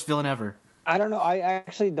 Eneru's the worst villain ever. I don't know. I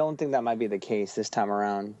actually don't think that might be the case this time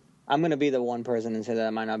around. I'm going to be the one person and say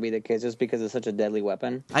that might not be the case just because it's such a deadly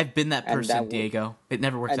weapon. I've been that And person, that would- Diego. It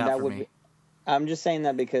never worked and out that for would me. be- I'm just saying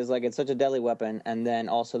that because like it's such a deadly weapon, and then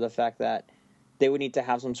also the fact that they would need to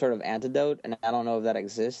have some sort of antidote, and I don't know if that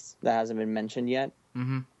exists. That hasn't been mentioned yet.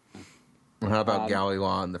 How about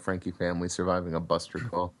Galilon and the Frankie family surviving a Buster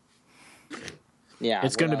call? Yeah,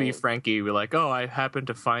 It's going to be without- Frankie. Be like, oh, I happened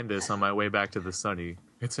to find this on my way back to the Sunny.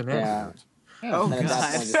 It's an Yeah. antidote. Oh, And at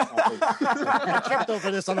that point, just- I tripped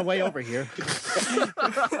over this on the way over here.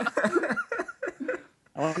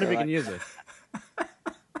 I wonder if we can use it.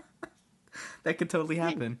 That could totally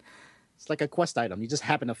happen. It's like a quest item. You just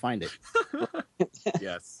happen to find it.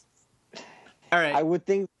 Yes. All right. I would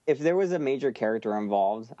think if there was a major character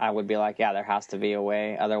involved, I would be like, yeah, there has to be a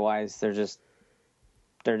way. Otherwise, they're just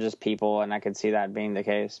people, and I could see that being the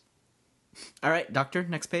case. All right, Doctor,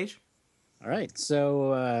 next page. All right.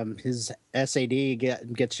 So his SAD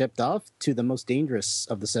gets shipped off to the most dangerous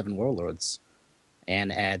of the seven warlords.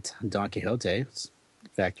 And at Don Quixote's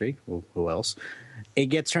factory, who else? It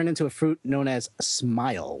gets turned into a fruit known as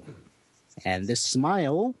Smile. And this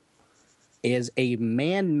Smile is a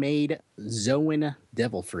man-made Zoan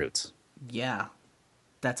devil fruit. Yeah.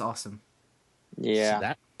 That's awesome. Yeah.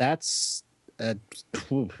 So that's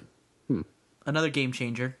Another game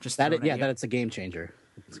changer. Just that throwing at you. that it's a game changer.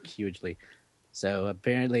 It's hugely. So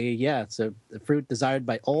apparently, yeah. So the fruit desired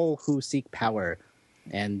by all who seek power,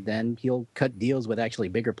 and then he'll cut deals with actually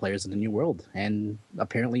bigger players in the new world. And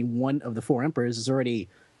apparently, one of the four emperors is already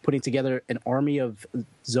putting together an army of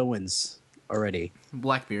Zoans already.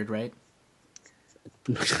 Blackbeard, right?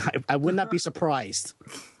 I would not be surprised.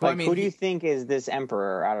 Well, Like, who do you think is this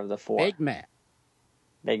emperor out of the four? Big man,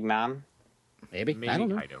 Big Mom? maybe. Maybe I don't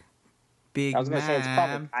know. Kaido. Big I was going to say it's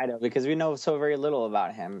probably man. Kaido because we know so very little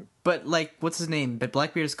about him. But, like, what's his name? But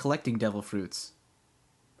Blackbeard is collecting devil fruits.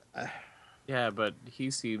 Yeah, but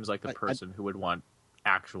he seems like the I- person who would want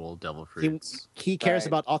actual devil He, fruits. he cares Right.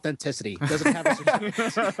 about authenticity. Doesn't have a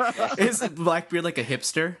certificate. Is Blackbeard like a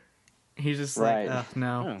hipster? He's just Right. like, oh,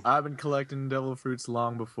 no. I've been collecting devil fruits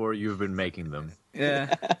long before you've been making them.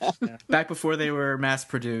 Yeah. Back before they were mass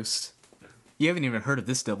produced. You haven't even heard of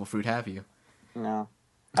this devil fruit, have you? No.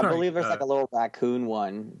 I Sorry, believe there's like a little raccoon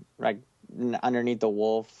one, like underneath the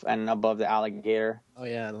wolf and above the alligator. Oh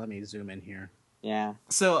yeah, let me zoom in here. Yeah.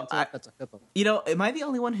 So, That's a hippo. am I the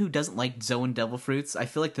only one who doesn't like Zoan devil fruits? I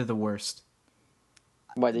feel like they're the worst.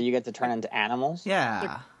 Whether you get to turn into animals?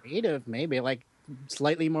 Yeah. Creative, maybe like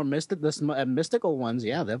slightly more mystical ones.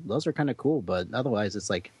 Yeah, those are kind of cool. But otherwise, it's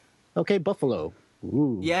like, okay, buffalo.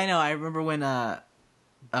 Ooh. Yeah, I know. I remember when,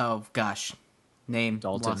 oh gosh, name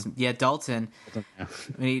Dalton. lost him. Yeah, Dalton.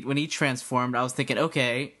 When he transformed, I was thinking,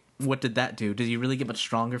 okay, what did that do? Did he really get much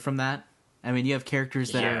stronger from that? I mean, you have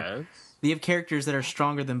characters that are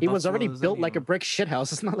stronger than He was already buffaloes built like a anyway. brick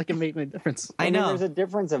shithouse. It's not like it made any difference. I mean, know. there's a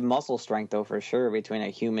difference of muscle strength, though, for sure, between a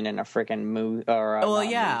human and a freaking moose. Or Well, not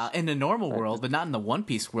yeah, moose. in the normal world, but not in the One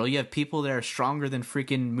Piece world. You have people that are stronger than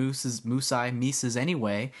freaking Mises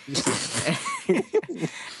anyway.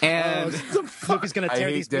 And Luffy's gonna I tear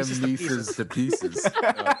hate these them pieces to pieces. nieces to pieces.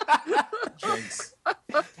 Jinx.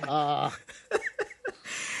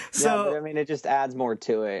 so, Yeah, but I mean, it just adds more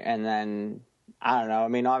to it. And then, I don't know. I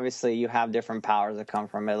mean, obviously, you have different powers that come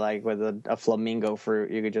from it. Like with a flamingo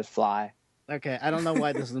fruit, you could just fly. Okay, I don't know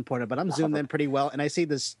why this is important, but I'm zoomed in pretty well, and I see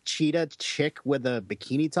this cheetah chick with a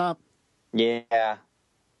bikini top. Yeah.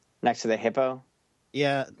 Next to the hippo.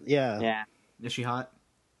 Yeah. Yeah. Is she hot?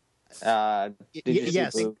 Did you see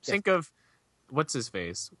yes. Blue? Think of what's his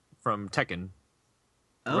face from Tekken.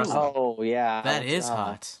 Oh, Oh yeah. that is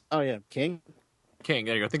hot. Oh yeah, King, King.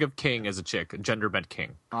 There you go. Think of King as a chick, a gender bent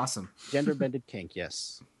King. Awesome. gender bended kink.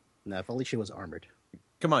 Yes. No, if only she was armored.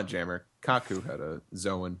 Come on, Jammer. Kaku had a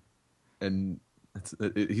Zoan, and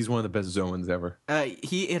he's one of the best Zoans ever.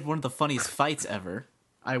 He had one of the funniest fights ever.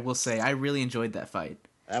 I will say, I really enjoyed that fight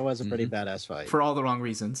That was a pretty badass fight. for all the wrong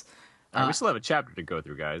reasons. All right, we still have a chapter to go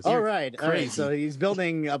through, guys. all right. crazy. So he's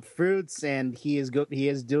building up fruits, and he is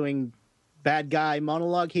doing bad guy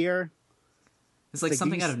monologue here. It's like Like,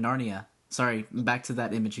 something do out you of Narnia. Sorry, back to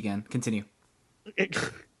that image again. Continue.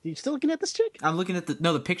 You still looking at this chick? I'm looking at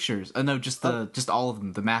the pictures. No, just all of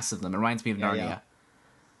them, the mass of them. It reminds me of Narnia. Yeah.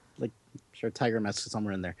 Like, sure, tiger mask is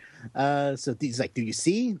somewhere in there. So he's like, do you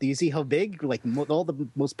see how big? Like, all the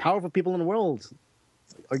most powerful people in the world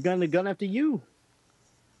are gonna gun after you.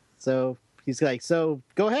 So he's like, so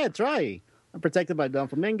go ahead, try. I'm protected by Don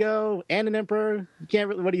Flamingo and an emperor. You can't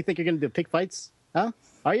really. What do you think you're gonna do? Pick fights? Huh?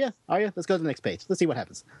 Are you? Let's go to the next page. Let's see what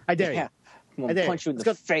happens. I dare Yeah. you. I'm I gonna dare punch you in Let's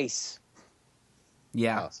the go. face.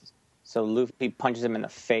 Yeah. So Luffy punches him in the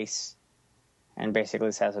face, and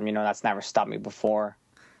basically says, "You know, that's never stopped me before."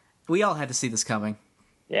 We all had to see this coming.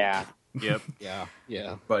 Yeah. Yep.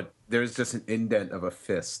 Yeah. But there's just an indent of a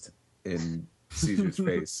fist in Caesar's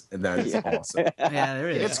face, and that is awesome. Yeah, there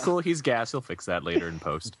is. It's cool. He's gas. He'll fix that later in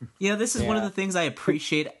post. You know, this is one of Yeah. the things I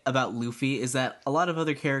appreciate about Luffy is that a lot of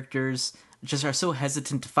other characters just are so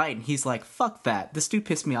hesitant to fight, and he's like, "Fuck that! This dude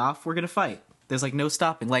pissed me off. We're gonna fight." There's like no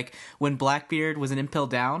stopping. Like when Blackbeard was in Impel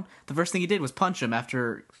Down, the first thing he did was punch him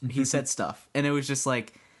after he said stuff, and it was just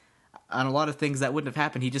like on a lot of things that wouldn't have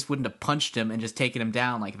happened. He just wouldn't have punched him and just taken him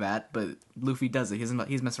down like that. But Luffy does it.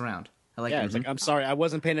 He's messing around. I like Yeah. it. It's like, I'm sorry, I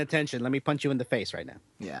wasn't paying attention. Let me punch you in the face right now.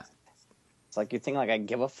 Yeah. It's like, you think like I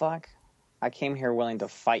give a fuck? I came here willing to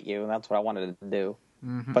fight you, and that's what I wanted to do.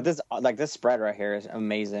 But this spread right here is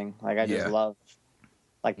amazing. Like I just Yeah. love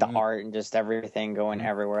like the art and just everything going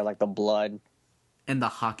everywhere, like the blood. And the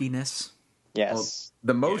hockeyness. Yes.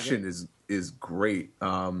 The motion is great.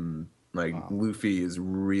 Luffy is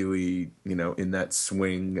really, in that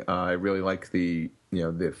swing. I really like the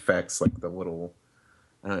effects, like the little.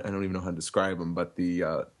 I don't even know how to describe them, but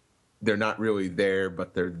they're not really there,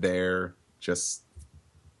 but they're there. Just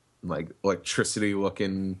like electricity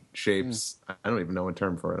looking shapes. I don't even know a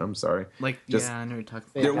term for it. I'm sorry. Like, Just- yeah, I know what you're talking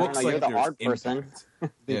Yeah, There I don't looks know, you're like the there's art person. impact.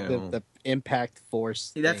 The, Yeah, the, well, the impact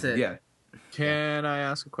force. That's thing. it. yeah. Can I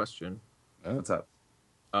ask a question? What's up?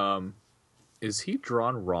 Is he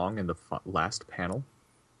drawn wrong in the last panel?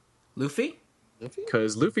 Luffy?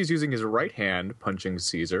 Because Luffy's using his right hand punching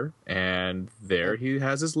Caesar, and there he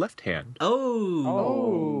has his left hand. Oh.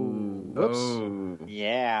 Whoops. Oh,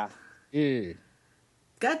 Yeah. Yeah.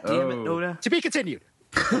 God damn it, Oh. Oda. To be continued.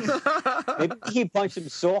 Maybe he punched him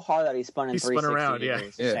so hard that he spun in He spun 360 around, yeah.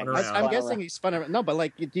 degrees. Yeah. Just like, Spun around. I'm spun guessing around. he spun around. No, but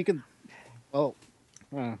like you can. Well,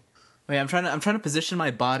 Wait, I'm trying to position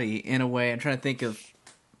my body in a way. I'm trying to think of.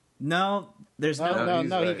 No, there's no,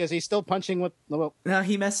 no. he's because he's still punching with. Well, No,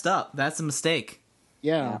 he messed up. That's a mistake.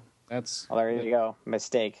 yeah, that's. Well, there you go.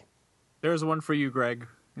 Mistake. There's one for you, Greg.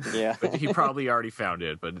 Yeah. But he probably already found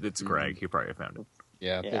it, but it's Greg. He probably found it.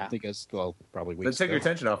 Yeah, Yeah. I think it's probably But weeks take your ago.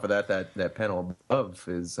 attention off of that panel above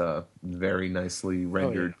is very nicely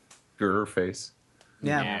rendered Gurr face.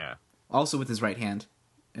 Yeah. Yeah. Also with his right hand,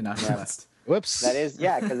 and not his left. Whoops. That is,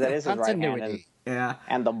 because that is his right hand. continuity. Yeah.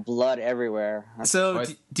 And the blood everywhere. So,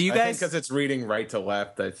 do you guys? because it's reading right to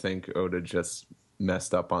left, I think Oda just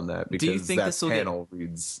messed up on that because you think that this will get- panel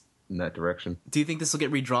reads in that direction. Do you think this will get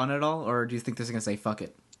redrawn at all, or do you think this is gonna say fuck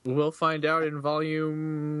it? We'll find out in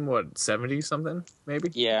volume, 70 something, maybe?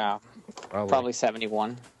 Yeah. Probably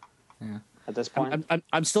 71. Yeah. At this point.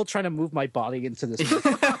 I'm still trying to move my body into this.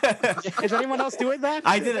 Is anyone else doing that?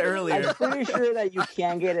 I did it I'm earlier. pretty sure that you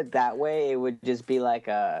can get it that way. It would just be like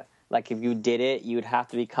if you did it, you'd have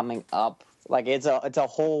to be coming up. Like it's a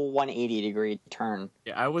whole 180-degree turn.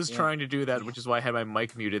 Yeah, I was trying to do that, which is why I had my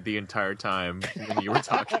mic muted the entire time when you were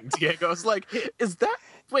talking, Diego. I was like, is that...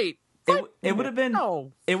 Wait. It would have been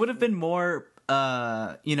No. It would have been more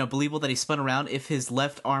believable that he spun around if his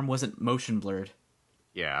left arm wasn't motion blurred.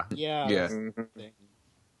 Yeah. Yeah. Yeah.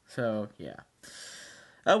 So yeah.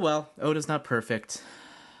 Oh well, Oda's not perfect,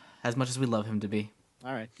 as much as we love him to be.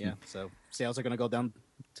 All right. Yeah. So sales are going to go down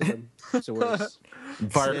to the sewers.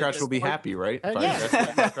 Firecrash will be happy, right? Yeah.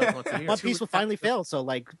 Firecrash wants to hear. One Piece will finally fail. So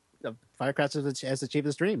like, Firecrash has achieved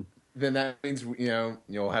his dream. then that means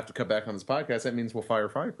you'll have to cut back on this podcast. That means we'll fire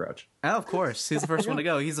Firecrouch. Oh, of course. He's the first one to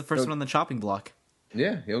go. He's the first one on the chopping block.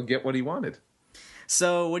 Yeah, he'll get what he wanted.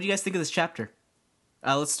 So, what do you guys think of this chapter?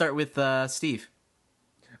 Let's start with Steve.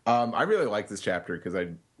 I really like this chapter because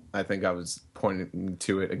I think I was pointing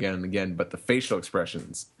to it again and again, but the facial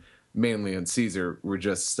expressions, mainly on Caesar, were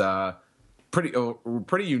just pretty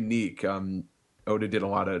unique. Oda did a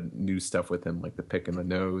lot of new stuff with him, like the pick in the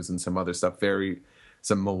nose and some other stuff.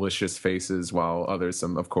 Some malicious faces, while others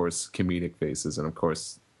some, of course, comedic faces. And of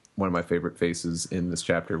course, one of my favorite faces in this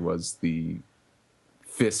chapter was the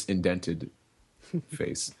fist indented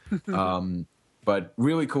face. But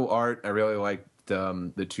really cool art. I really liked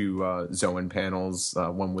the two Zoan panels,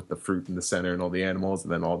 one with the fruit in the center and all the animals,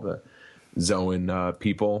 and then all the Zoan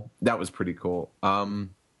people. That was pretty cool.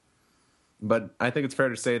 But I think it's fair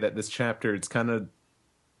to say that this chapter,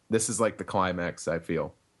 this is like the climax, I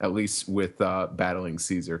feel, at least with battling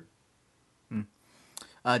Caesar.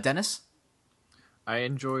 Dennis? I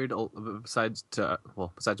enjoyed, besides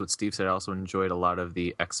what Steve said, I also enjoyed a lot of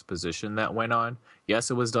the exposition that went on. Yes,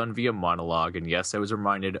 it was done via monologue, and yes, I was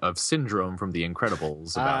reminded of Syndrome from The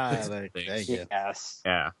Incredibles about thank you. Yes.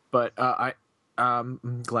 Yeah, but I'm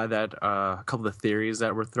glad that a couple of the theories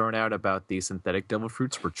that were thrown out about the synthetic devil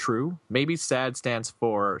fruits were true. Maybe SAD stands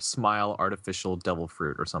for Smile Artificial Devil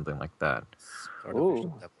Fruit or something like that.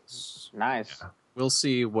 Ooh, nice. Yeah. We'll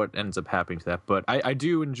see what ends up happening to that. But I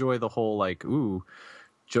do enjoy the whole,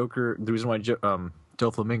 Joker. The reason why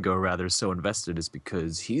Doflamingo, rather, is so invested is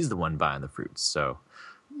because he's the one buying the fruits. So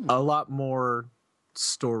a lot more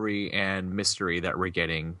story and mystery that we're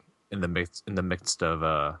getting in the midst of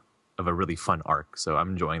a really fun arc. So I'm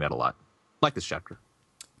enjoying that a lot. Like this chapter.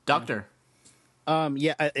 Doctor?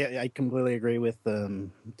 Yeah, I completely agree with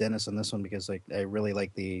Dennis on this one because I really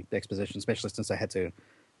like the exposition, especially since I had to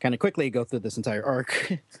kind of quickly go through this entire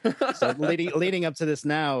arc. So leading up to this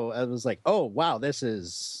now, I was like, oh wow, this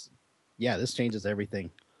changes everything.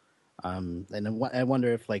 And I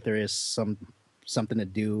wonder if there is something to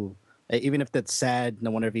do, even if that's sad. I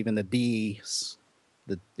wonder if even the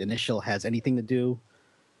initial has anything to do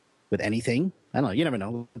with anything. I don't know. You never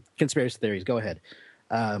know. Conspiracy theories. Go ahead.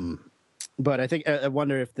 But I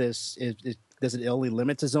wonder if this does it only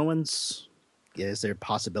limit to Zoans? Is there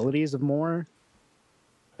possibilities of more?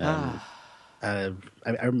 Or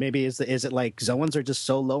maybe is it like Zoans are just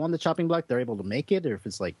so low on the chopping block they're able to make it, or if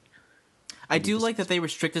it's like I do like that they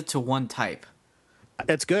restricted to one type.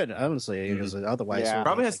 That's good, honestly. Because otherwise, Yeah.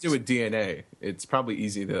 Probably has to do with DNA. It's probably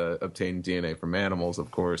easy to obtain DNA from animals, of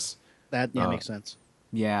course. that makes sense.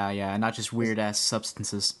 Yeah, not just weird ass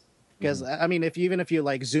substances. Because I mean, even if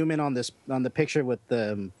you zoom in on the picture with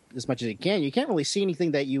as much as you can't really see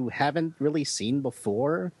anything that you haven't really seen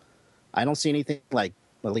before. I don't see anything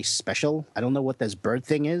at least special. I don't know what this bird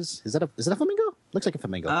thing is. Is that a flamingo? Looks like a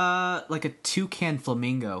flamingo. Like a toucan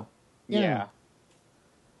flamingo. Yeah.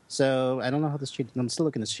 So I don't know how this sheet. I'm still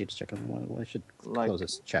looking at this sheet to check. I should close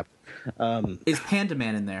this chapter. Is Panda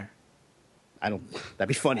Man in there? I don't. That'd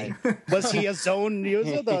be funny. Was he a zone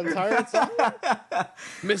user the entire time?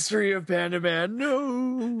 Mystery of Panda Man.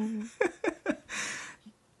 No.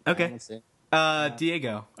 Okay. Let's see.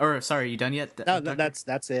 Diego. Or sorry, you done yet? No, Doctor?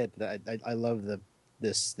 that's it. I love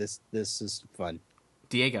this. This is fun.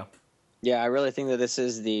 Diego. Yeah, I really think that this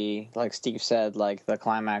is like Steve said, the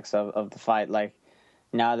climax of the fight.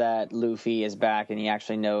 Now that Luffy is back and he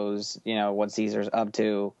actually knows, what Caesar's up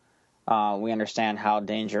to, we understand how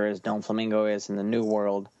dangerous Doflamingo is in the New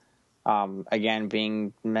World. Again,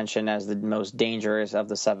 being mentioned as the most dangerous of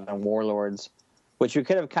the 7 warlords, which we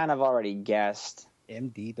could have kind of already guessed.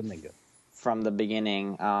 MD Domingo. From the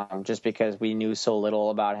beginning, just because we knew so little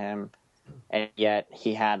about him, and yet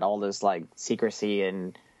he had all this secrecy,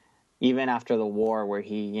 and even after the war where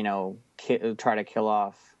he tried to kill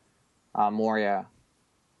off Moria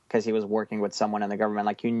because he was working with someone in the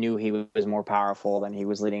government, you knew he was more powerful than he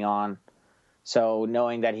was leading on. So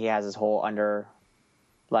knowing that he has this whole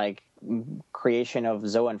creation of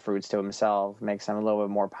Zoan fruits to himself makes him a little bit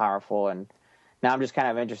more powerful, and now I'm just kind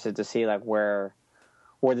of interested to see where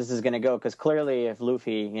this is going to go, because clearly if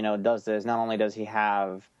Luffy, does this, not only does he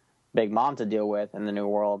have Big Mom to deal with in the New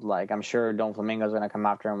World, I'm sure Doflamingo's going to come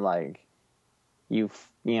after him you've,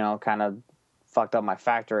 kind of fucked up my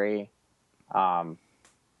factory,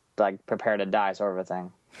 prepare to die sort of a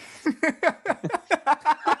thing.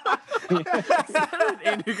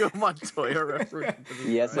 Inigo Montoya reference.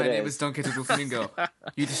 Yes, My it name is. is Don Quixote Flamingo.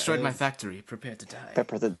 You destroyed my factory. Prepare to die.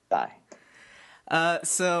 Prepare to die.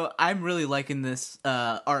 So I'm really liking this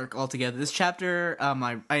arc altogether. This chapter,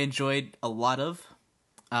 I enjoyed a lot of.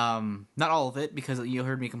 Not all of it, because you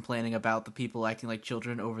heard me complaining about the people acting like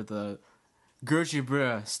children over the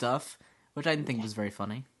Gershibra stuff, which I didn't think was very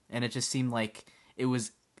funny, and it just seemed like it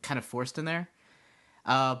was kind of forced in there.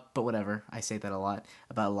 But whatever, I say that a lot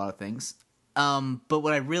about a lot of things. But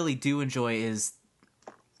what I really do enjoy is,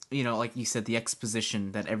 like you said, the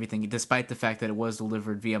exposition that everything, despite the fact that it was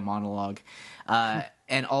delivered via monologue,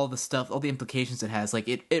 and all the stuff, all the implications it has, like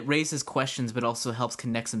it raises questions, but also helps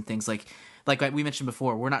connect some things. Like we mentioned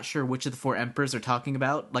before, we're not sure which of the four emperors are talking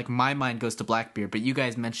about. Like my mind goes to Blackbeard, but you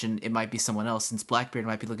guys mentioned it might be someone else, since Blackbeard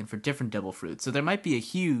might be looking for different devil fruit. So there might be a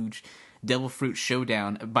huge devil fruit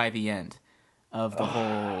showdown by the end of the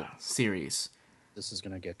whole series. This is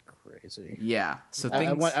gonna get crazy. Yeah. So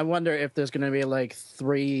I wonder if there's gonna be like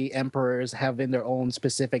 3 emperors having their own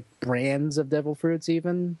specific brands of devil fruits.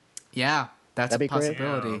 Even yeah, that's That'd a be great.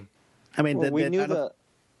 possibility. Yeah. I mean, Well, we knew the.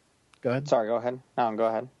 Go ahead. Sorry, go ahead. No, go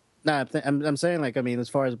ahead. No, I'm saying, like, I mean, as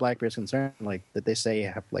far as Blackbeard's concerned, like, did they say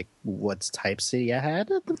have like what types he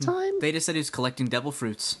had at the time? They just said he was collecting devil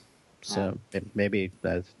fruits. So maybe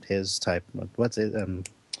that's his type. What's it?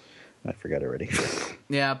 I forgot already.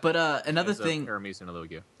 Yeah, but another thing. Aramis and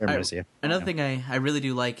Elogia. Another thing I really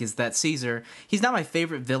do like is that Caesar, he's not my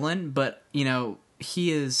favorite villain, but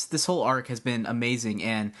he is, this whole arc has been amazing,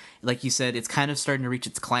 and like you said, it's kind of starting to reach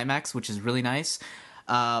its climax, which is really nice.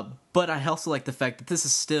 But I also like the fact that this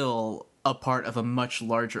is still a part of a much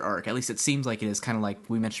larger arc. At least it seems like it is, kind of like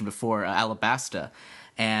we mentioned before, Alabasta.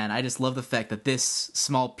 And I just love the fact that this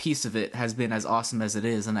small piece of it has been as awesome as it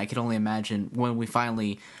is, and I can only imagine when we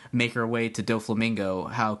finally make our way to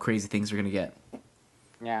Doflamingo how crazy things are going to get.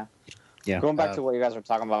 Yeah. Yeah. Going back to what you guys were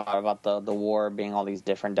talking about the war being all these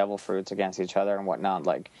different devil fruits against each other and whatnot,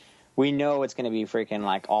 like, we know it's going to be freaking,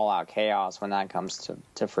 like, all-out chaos when that comes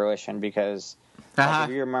to fruition, because, like,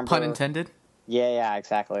 if you remember... Pun intended? Yeah,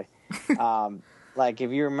 exactly. Like,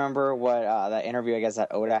 if you remember what that interview, I guess,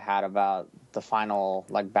 that Oda had about the final,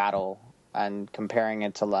 like, battle and comparing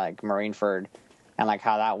it to, like, Marineford, and, like,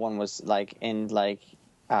 how that one was, like, in, like,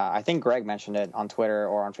 I think Greg mentioned it on Twitter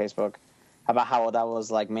or on Facebook, about how that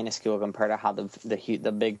was, like, minuscule compared to how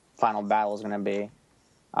the big final battle is going to be.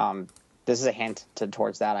 This is a hint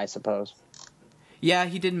towards that, I suppose. Yeah,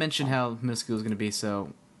 he did mention how minuscule is going to be,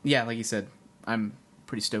 so, yeah, like you said, I'm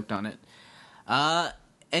pretty stoked on it.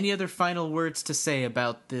 Any other final words to say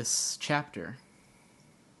about this chapter?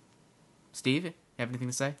 Steve, you have anything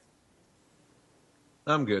to say?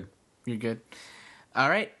 I'm good. You're good. All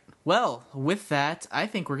right. Well, with that, I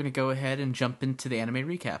think we're going to go ahead and jump into the anime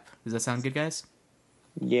recap. Does that sound good, guys?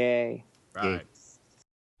 Yay. Right.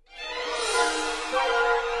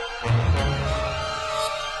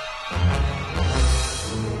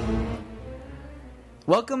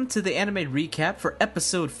 Welcome to the anime recap for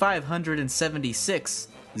episode 576,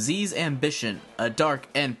 Z's Ambition, a dark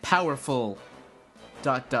and powerful... ...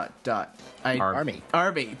 Army.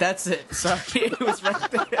 Army, that's it. Sorry, it was right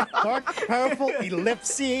there. Dark, powerful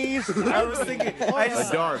ellipses. I was thinking... A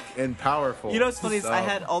dark and powerful. You know what's funny is I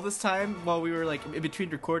had all this time while we were like in between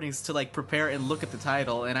recordings to like prepare and look at the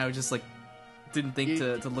title, and I was just like didn't think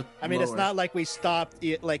to look. I mean, it's lower. not like we stopped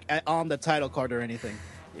it like on the title card or anything.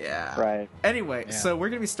 Yeah. Right. Anyway, Yeah. so we're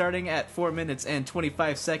gonna be starting at 4 minutes and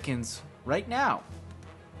 25 seconds right now.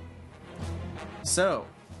 So,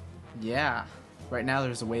 yeah, right now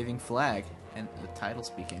there's a waving flag and the title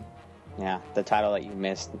speaking. Yeah, the title that you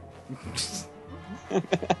missed.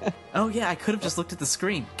 Oh yeah, I could have just looked at the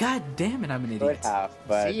screen. God damn it, I'm an Could idiot. have,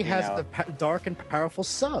 but he has the dark and powerful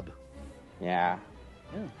sub. Yeah.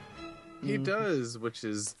 He does, which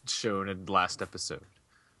is shown in the last episode.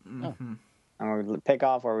 Mm-hmm. And we pick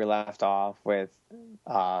off where we left off with,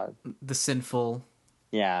 The sinful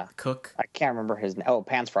yeah, cook. I can't remember his name. Oh,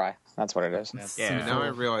 Pants Fry. That's what it is. Yeah. Now I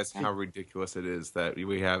realize how ridiculous it is that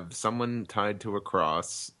we have someone tied to a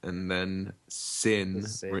cross and then sin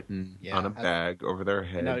Sin. written Yeah. on a bag over their I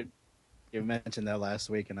head. know you mentioned that last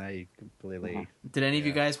week, and I completely. Did any of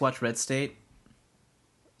you guys watch Red State?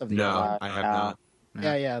 Of the No, I have not.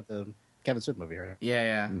 Yeah, the Kevin Smith movie, right?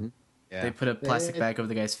 Yeah. Mhm. Yeah. They put a plastic bag over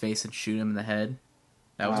the guy's face and shoot him in the head.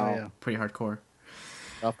 That was Oh, yeah. pretty hardcore.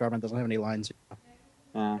 Ralph Garman doesn't have any lines.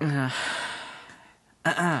 Yeah.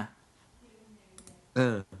 So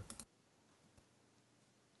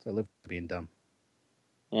Luke being dumb.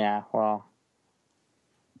 Yeah, well,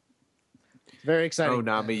 It's very exciting. Oh,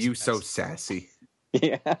 Nami, you so sassy.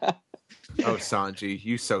 yeah. Oh, Sanji,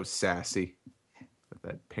 you so sassy. With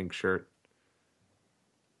that pink shirt.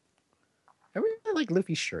 I really like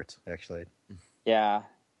Luffy's shirt, actually. Yeah.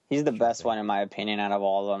 He's the best one, in my opinion, out of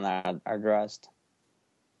all of them that are dressed.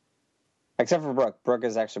 Except for Brooke. Brooke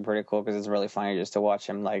is actually pretty cool because it's really funny just to watch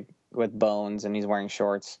him like with bones and he's wearing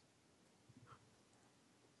shorts.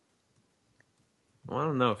 Well, I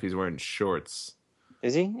don't know if he's wearing shorts.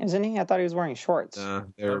 Is he? Isn't he? I thought he was wearing shorts.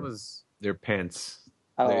 They're pants.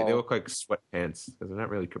 Oh. They look like sweatpants because they're not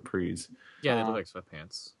really capris. Yeah, they look like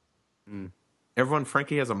sweatpants. Everyone,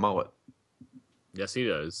 Frankie has a mullet. Yes, he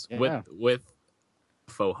does. Yeah. With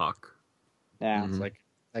faux hawk. Yeah. It's like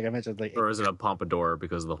I mentioned, like Or is it a pompadour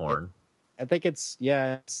because of the horn? I think it's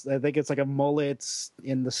I think it's like a mullet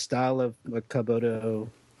in the style of a Kabuto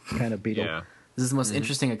kind of beetle. Yeah. This is the most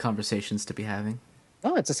interesting of conversations to be having.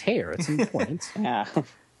 Oh, it's his hair. It's important. Yeah.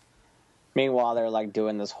 Meanwhile, they're like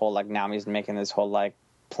doing this whole like Nami's making this whole like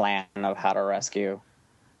plan of how to rescue.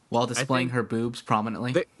 While displaying think- her boobs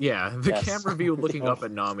prominently. The Yes. camera view looking up at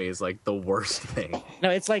Nami is like the worst thing. No,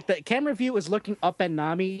 it's like the camera view is looking up at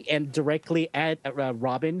Nami and directly at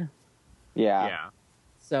Robin. Yeah. Yeah.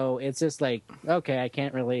 So it's just like, okay, I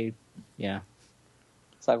can't really, yeah.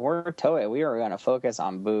 It's like we're Toei. We are going to focus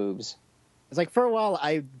on boobs. It's like for a while,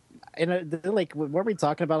 like, were we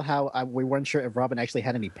talking about how we weren't sure if Robin actually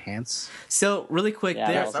had any pants? So really quick, Yeah,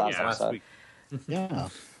 there, that was last yeah. episode. Yeah.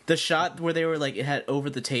 the shot where they were like it had over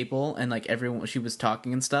the table and like everyone she was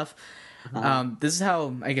talking and stuff. This is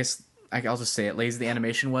how I guess I'll just say it. Lazy the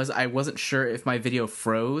animation was. I wasn't sure if my video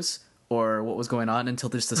froze or what was going on until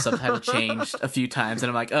just the subtitle changed a few times, and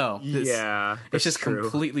I'm like, oh, Yeah. it's that's just true.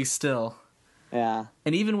 completely still. Yeah.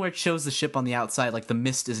 And even where it shows the ship on the outside, like the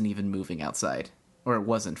mist isn't even moving outside, or it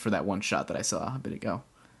wasn't for that one shot that I saw a bit ago.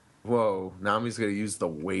 Whoa, Nami's gonna use the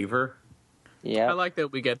waiver. Yeah. I like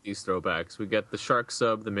that we get these throwbacks. We get the Shark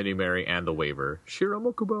Sub, the Mini Mary, and the waiver. Shiro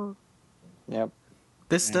Mokuba. Yep.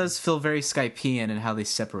 This does feel very Skypean in how they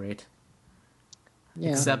separate,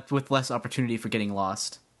 Yeah. except with less opportunity for getting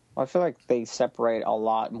lost. Well, I feel like they separate a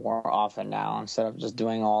lot more often now instead of just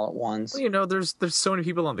doing all at once. Well, you know, there's so many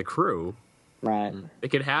people on the crew. Right. They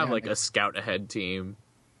could have Yeah. like a scout ahead team.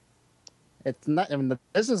 It's not, I mean,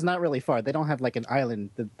 this is not really far. They don't have like an island.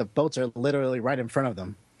 The boats are literally right in front of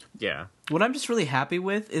them. Yeah. What I'm just really happy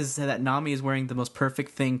with is that Nami is wearing the most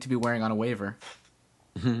perfect thing to be wearing on a waiver.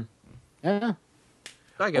 Yeah.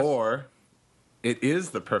 I guess. Or it is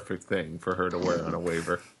the perfect thing for her to wear on a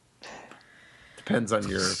waiver. Depends on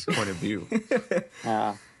your point of view.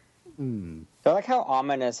 Yeah. I like how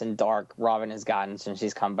ominous and dark Robin has gotten since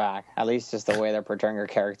she's come back. At least just the way they're portraying her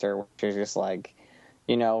character, which is just like,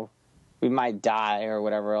 you know, we might die or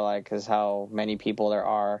whatever, like, because how many people there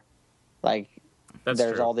are. Like, That's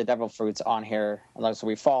there's true. all the devil fruits on here. Like, so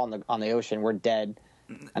we fall on the ocean, we're dead.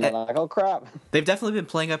 And they're like, oh crap. They've definitely been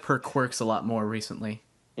playing up her quirks a lot more recently.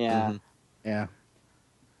 Yeah. Yeah.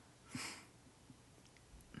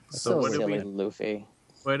 So what do Silly we Luffy.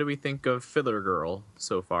 what do we think of Filler Girl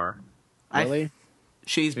so far? Really?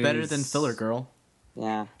 She's better She's- than Filler Girl.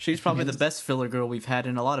 Yeah. She's probably the best filler girl we've had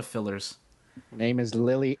in a lot of fillers. Name is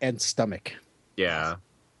Lily and Stomach. Yeah.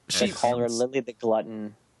 They She call her Lily the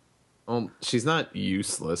Glutton. She's not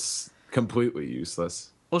useless. Completely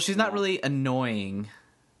useless. Well, she's not really annoying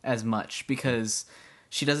as much because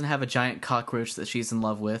she doesn't have a giant cockroach that she's in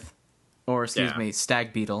love with, or excuse Yeah. me,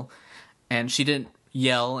 stag beetle, and she didn't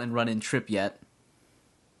yell and run and trip yet.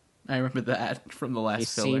 I remember that from the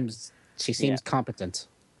last filler. She seems competent,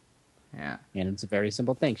 Yeah. and it's a very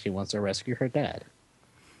simple thing. She wants to rescue her dad.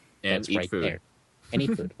 And That's eat right food. there. And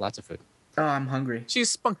eat food. Lots of food. Oh, I'm hungry. She's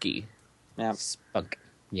spunky. Yeah. Spunk.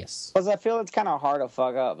 Yes. Plus, I feel it's kind of hard to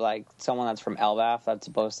fuck up like someone that's from Elbaf that's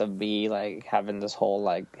supposed to be like having this whole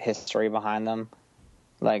like history behind them.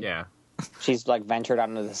 Like, Yeah. she's like ventured out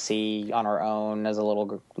into the sea on her own as a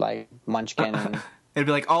little like munchkin. And, It'd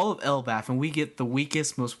be like all of Elbaf, and we get the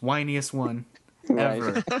weakest, most whiniest one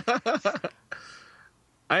ever.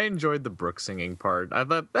 I enjoyed the Brooke singing part. I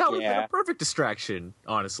thought that would have been Yeah. a perfect distraction,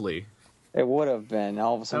 honestly. It would have been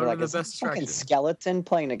all of a sudden That like would've is been the this best fucking distraction. skeleton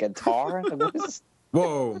playing a guitar? Like, what is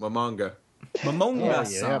Whoa, Mamanga.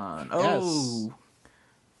 Momonga-san. Yeah. Oh.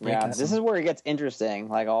 Yeah, Breaking this some- is where it gets interesting.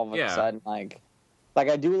 Like all of a Yeah. sudden, like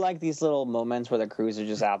I do like these little moments where the crews are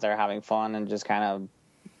just out there having fun and just kind of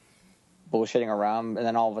bullshitting around, and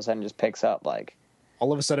then all of a sudden just picks up like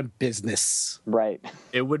All of a sudden, business. right.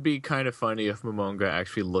 It would be kind of funny if Momonga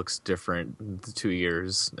actually looks different in 2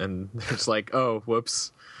 years, and it's like, oh,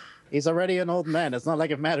 whoops. He's already an old man. It's not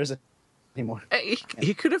like it matters anymore.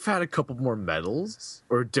 He could have had a couple more medals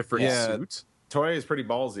or a different Yeah. suit. Toei is pretty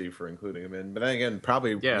ballsy for including him in, but then again,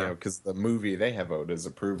 probably Yeah. because the movie they have out is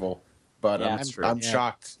approval. But Yeah, I'm, that's true. I'm Yeah.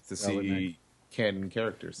 shocked to Well, see canon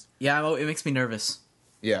characters. Yeah, it makes me nervous.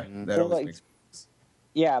 Yeah, that Well, always like- makes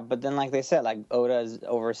Yeah, but then like they said, like Oda's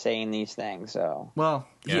overseeing these things, so. Well,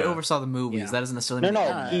 he Yeah. oversaw the movies. Yeah. That doesn't necessarily No, mean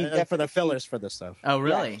no. anything. He for the fillers for this stuff. Oh,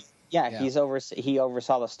 really? Yeah, Yeah. he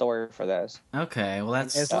oversaw the story for those. Okay, well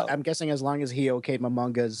that's I'm guessing as long as he okayed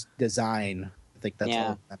Momonga's design, I think that's Yeah.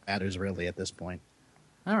 all that matters really at this point.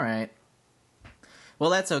 all right. Well,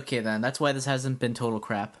 that's okay then. That's why this hasn't been total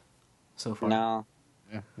crap so far. No.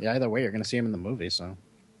 Yeah. Either way, you're going to see him in the movie. So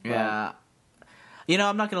Yeah. You know,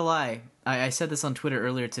 I'm not gonna lie. I said this on Twitter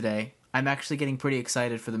earlier today. I'm actually getting pretty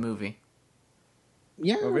excited for the movie.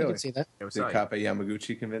 yeah, Oh, I really? can see that. It was Did like- Kape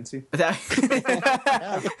Yamaguchi convince you?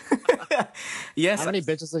 Yes, How many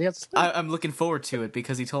bitches did he have to spend? I'm looking forward to it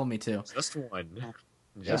because he told me to. Just one.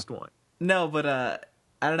 Just one. No, but I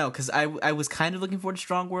don't know, because I was kind of looking forward to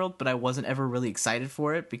Strong World, but I wasn't ever really excited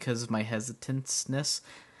for it because of my hesitanceness.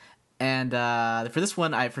 And for this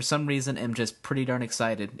one, I for some reason am just pretty darn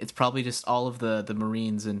excited. It's probably just all of the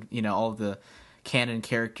Marines and all of the canon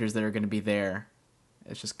characters that are going to be there.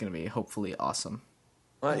 It's just going to be hopefully awesome.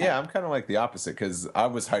 Yeah, I'm kind of like the opposite because I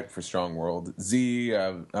was hyped for Strong World. Z, I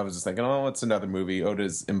was just thinking, oh, it's another movie.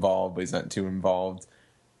 Oda's involved, but he's not too involved.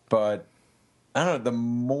 But I don't know. The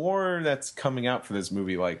more that's coming out for this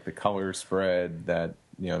movie, like the color spread, that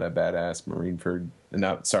that badass Marineford,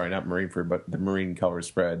 not Marineford, but the Marine color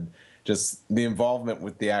spread. Just the involvement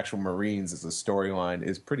with the actual Marines as a storyline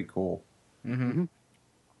is pretty cool.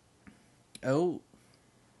 Oh,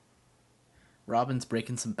 Robin's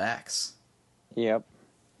breaking some backs Yep.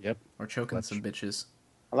 Yep. or choking some bitches.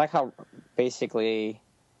 I like how basically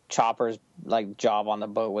Chopper's like job on the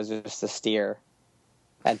boat was just to steer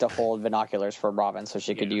and to hold binoculars for Robin so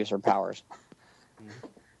she could use her powers.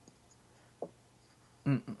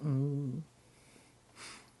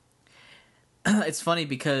 It's funny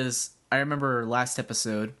because I remember last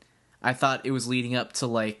episode, I thought it was leading up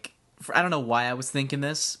to I don't know why I was thinking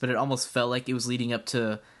this, but it almost felt like it was leading up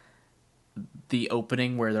to the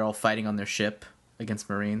opening where they're all fighting on their ship against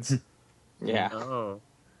Marines. Yeah. Oh.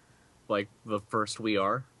 Like the first We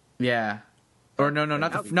Are? Yeah. Or no, not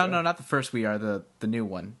There the we no, go. no, not the first We Are, the new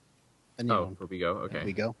one. The new Oh, one. where we go? There Okay.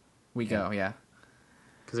 we go. We go, yeah.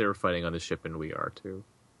 Because they were fighting on the ship in We Are, too.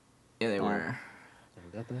 Yeah, they were.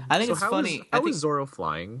 Got that? I think So it's how funny. Was, I how think was Zoro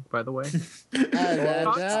flying, by the way?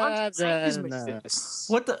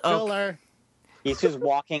 what the Filler. He's just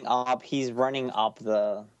walking up. He's running up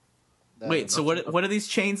the. wait. So what are these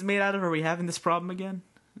chains made out of? Are we having this problem again?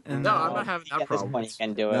 And No, I'm not having that At this problem. point, he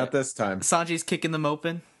can do Not it. this time. Sanji's kicking them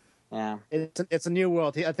open. Yeah. It's a new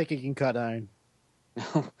world. I think he can cut iron.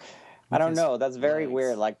 I don't his know. That's very legs.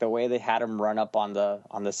 weird. Like the way they had him run up on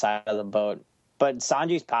the side of the boat. But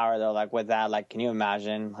Sanji's power though, like with that, like can you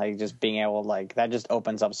imagine like just being able like that just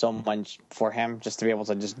opens up so much for him just to be able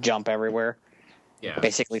to just jump everywhere, Yeah.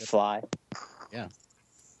 basically fly. Yeah.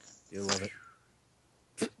 You love it.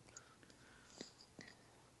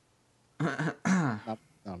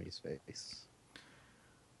 Nami's face.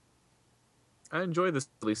 I enjoy the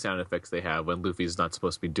silly sound effects they have when Luffy's not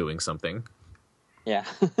supposed to be doing something. Yeah.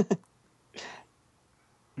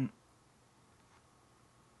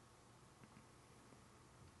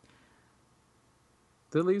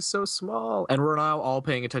 Lily's so small. And we're now all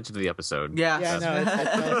paying attention to the episode. Yeah. Yeah, no,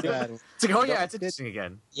 it's bad. It's like, oh yeah, it's interesting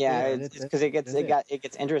again. Yeah, Yeah, it's because it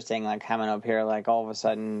gets interesting like coming up here like all of a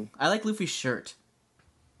sudden. I like Luffy's shirt.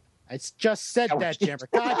 I just said that, Jammer.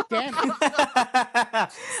 God damn it.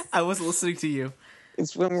 I wasn't listening to you.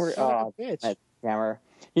 It's when we're Son of a bitch. that Jammer.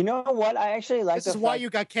 You know what? I actually like This the is why fact- you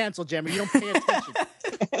got canceled, Jammer. You don't pay attention.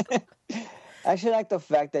 I actually like the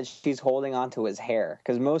fact that she's holding on to his hair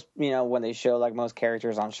because most, when they show like most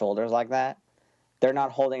characters on shoulders like that, they're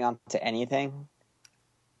not holding on to anything.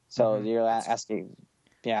 So you're asking,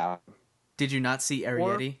 yeah, Did you not see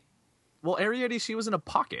Ariete? Well, Ariete, she was in a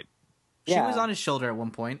pocket. She yeah. was on his shoulder at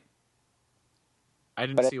one point. I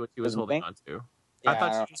didn't But see what she was was holding Wing- on to. Yeah, I I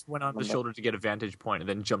thought don't she just went on the remember. shoulder to get a vantage point and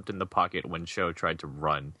then jumped in the pocket when Sho tried to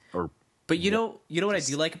run. Or But you know what I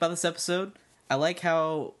do like about this episode? I like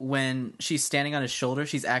how when she's standing on his shoulder,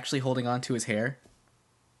 she's actually holding on to his hair.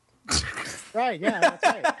 Right, yeah, that's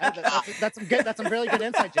right. That's some really good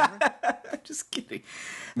insight, Jammer. Just kidding.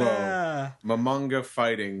 Well, Momonga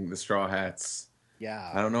fighting the Straw Hats. I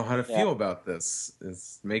Yeah. don't know how to feel about this.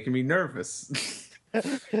 It's making me nervous.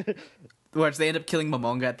 Watch, they end up killing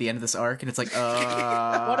Momonga at the end of this arc, and it's like,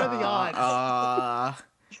 What are the odds?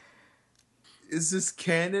 Is this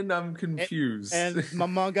canon? I'm confused. And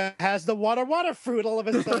Momonga has the water fruit all of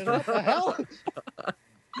a sudden. What the hell?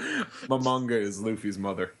 Momonga is Luffy's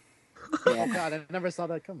mother. Oh god, I never saw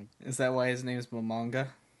that coming. Is that why his name is Momonga?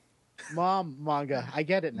 Mom manga. I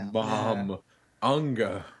get it now. Mom.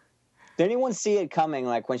 Unga. Did anyone see it coming?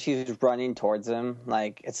 Like when she's running towards him,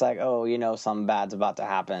 like it's like, oh, something bad's about to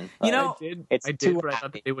happen. You know, it's I did, too but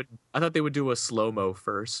happy. I thought they would do a slow mo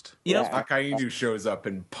first. you know, Yeah. Akainu shows up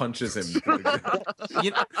and punches him.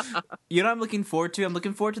 you know, you know what I'm looking forward to? I'm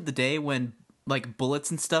looking forward to the day when like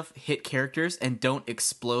bullets and stuff hit characters and don't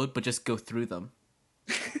explode but just go through them.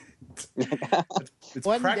 It's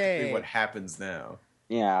One practically day. what happens now.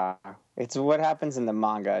 Yeah, it's what happens in the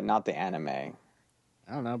manga, not the anime.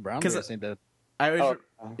 I don't know. Brown 'Cause bear seemed to. I always,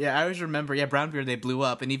 Oh. I always remember. Yeah, Brownbeard they blew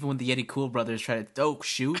up, and even when the Yeti Cool brothers tried to,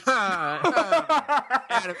 shoot.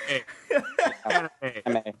 Anime.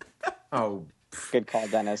 Anime. Oh, Good call,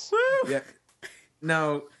 Dennis. yeah.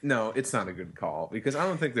 No, it's not a good call because I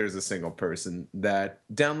don't think there's a single person that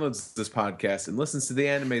downloads this podcast and listens to the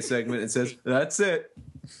anime segment and says, "That's it."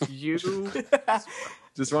 You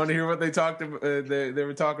Just want to hear what they talked about. They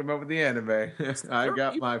were talking about with the anime. I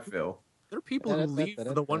got my fill. there are people who leave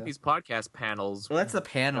the One Piece podcast panels. Well, that's the When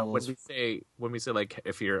panels. we say like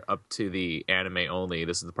if you're up to the anime only,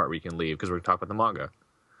 this is the part where you can leave because we're talking about the manga.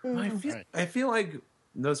 Right. I feel like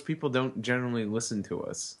those people don't generally listen to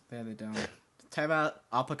us. Yeah, they don't. Time out.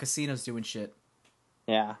 Alpha Casino's doing shit.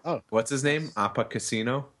 Yeah. What's his name? Appa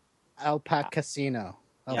Casino? Alpacasino.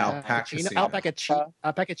 Alpacasino.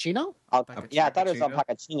 Alpacachino? Yeah, I thought it was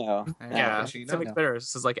Alpacino? Alpacachino. Yeah, Pacino? to make better,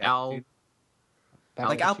 this is like Al.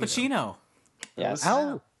 Like Al Pacino. Yes.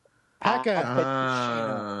 Alpaca.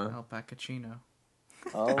 Ah. Al Pacino.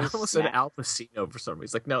 Oh, I almost said snap. Al Pacino for some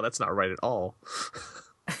reason. Like, no, that's not right at all.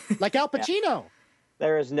 Like Al Pacino.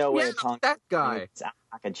 There is no way Yeah, of telling that guy. it's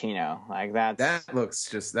Alpacino. Like that's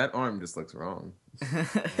That arm just looks wrong.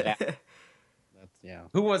 Yeah. That's, yeah.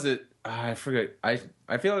 Who was it? I forget. I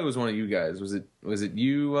feel like it was one of you guys. Was it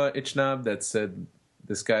you, Ichnob, that said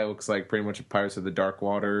this guy looks like pretty much a Pirates of the Dark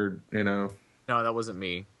Water, No, that wasn't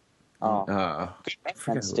me. Oh, I forget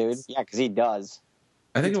sense, who it dude. was. Yeah, because he does.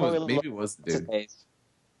 I think He it was totally maybe it was the What's his dude. face?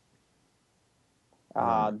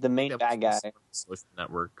 The main That bad guy. was Social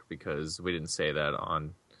Network because we didn't say that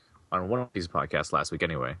on One of these podcasts last week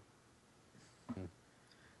anyway.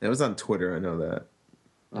 It was on Twitter. I know that.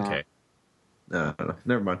 Okay. No, I don't know.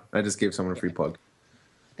 Never mind. I just gave someone a free plug.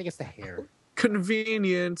 I think it's the hair.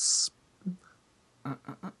 Convenience.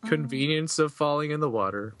 Convenience of falling in the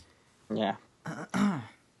water. Yeah.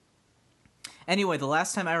 Anyway, the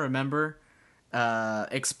last time I remember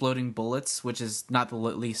exploding bullets, which is not the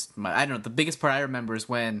least, I don't know, the biggest part I remember is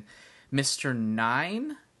when Mr.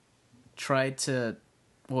 Nine tried to,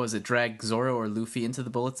 drag Zoro or Luffy into the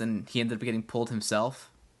bullets, and he ended up getting pulled himself.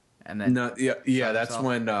 And then No, yeah. Shot That's himself.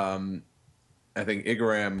 when I think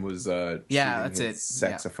Igaram was Yeah, shooting that's his it.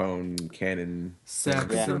 saxophone cannon.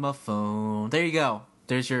 Saxophone. There you go.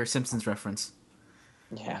 There's your Simpsons reference.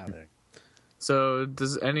 Yeah. So,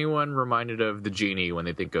 does anyone reminded of the genie when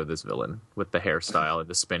they think of this villain with the hairstyle and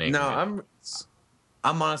the spinning? No,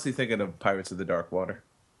 I'm honestly thinking of Pirates of the Dark Water.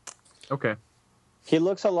 Okay. He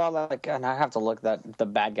looks a lot like, and I have to look the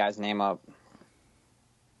bad guy's name up.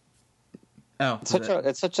 Oh,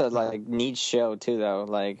 It's such a like neat show too, though.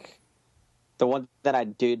 Like the one that I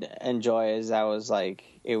did enjoy is that was like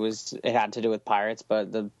it had to do with pirates,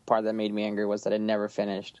 but the part that made me angry was that it never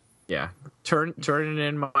finished. Yeah. Turning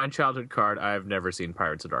in my childhood card, I've never seen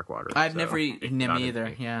Pirates of Dark Water. I've so never not me either.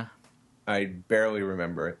 me. Yeah. I barely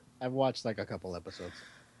remember it. I've watched like a couple episodes.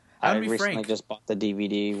 I'm I gonna be recently frank. just bought the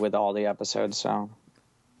DVD with all the episodes, so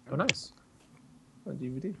Oh, nice. On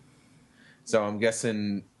DVD. So I'm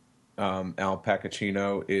guessing Al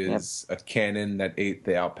Pacino is a cannon that ate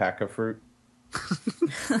the alpaca fruit.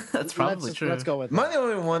 That's probably true. Let's go with Am I that. the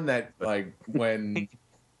only one that, like, when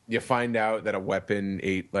you find out that a weapon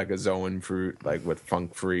ate, like, a Zoan fruit, like, with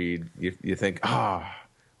funk free, you think,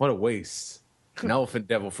 what a waste. An elephant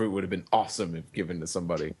devil fruit would have been awesome if given to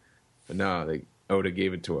somebody. But no, Oda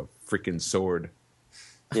gave it to a freaking sword.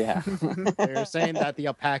 yeah. They're saying that the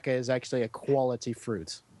alpaca is actually a quality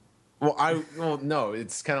fruit. Well, no,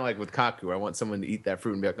 it's kind of like with Kaku. I want someone to eat that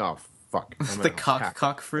fruit and be like, oh, fuck. I'm the an cock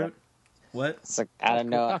alpaca. fruit. What? It's like, I don't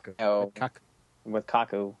know, Kaku. with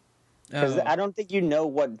Kaku. Because I don't think you know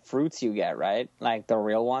what fruits you get, right? Like the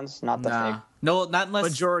real ones, not the Nah. fake. No, not unless.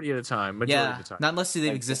 Majority of the time. Yeah, Of the time. not unless they've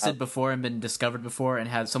Like, existed before and been discovered before, and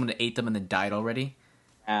had someone that ate them and then died already,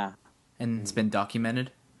 Yeah. and it's been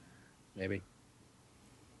documented. Maybe.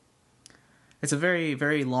 It's a very,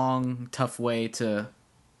 very long, tough way to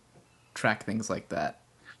track things like that.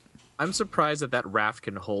 I'm surprised that raft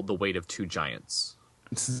can hold the weight of two giants.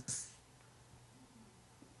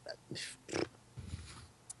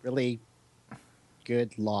 Really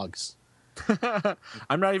good logs.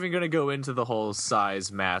 I'm not even going to go into the whole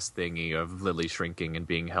size mass thingy of Lily shrinking and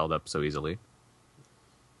being held up so easily.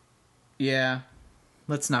 Yeah.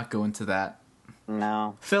 Let's not go into that.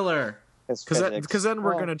 No, Filler. Because then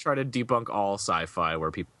we're Oh. going to try to debunk all sci-fi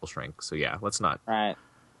where people shrink. So yeah, let's not. right.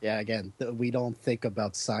 Yeah, again, we don't think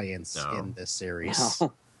about science No. in this series.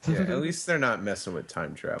 No, Yeah, at least they're not messing with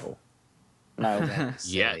time travel. no.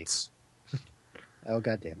 Silly. Yet. Oh,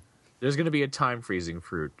 goddamn. There's going to be a time freezing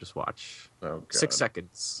fruit. Just watch. Oh, God. 6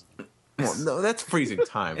 seconds. Well, no, that's freezing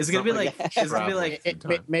time. Is it It's gonna not be like? Is it gonna be traveling like?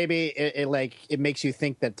 through time. Maybe it makes you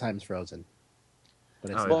think that time's frozen.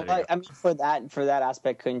 But it's Oh, not. Well, yeah. I mean, for that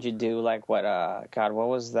aspect, couldn't you do like what? God, what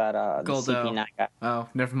was that? The Goldo. CP9 guy. Oh,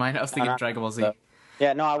 never mind. I was thinking no, Dragon Ball Z. no.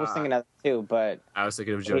 Yeah, no, I was thinking of that too, but I was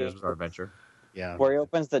thinking of JoJo's Bizarre Adventure. Yeah. where he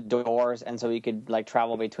opens the doors and so he could like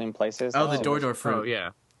travel between places. Oh, That's the super- Door fruit. Oh,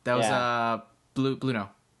 yeah. That was Yeah. Bluno.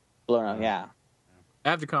 Bluno, yeah. I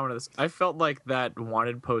have to comment on this. I felt like that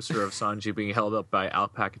wanted poster of Sanji being held up by Al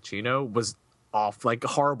Pacino was off, like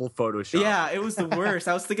horrible Photoshop. Yeah, it was the worst.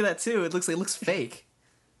 I was thinking that too. It looks fake.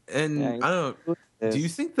 And Yeah, I don't know. Do you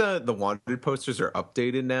think the wanted posters are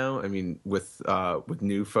updated now? I mean, with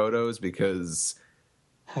new photos, because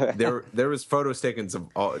there was photos taken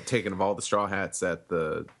of all the Straw Hats at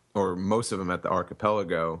or most of them at the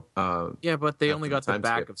archipelago. Yeah, but they After only the got the time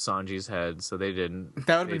back skip. of Sanji's head, so they didn't. That would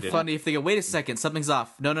they have been didn't. funny if they go, wait a second, something's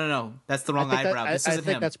off. No, that's the wrong eyebrow. This I isn't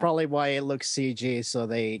think him. that's probably why it looks CG, so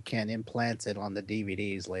they can implant it on the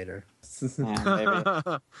DVDs later.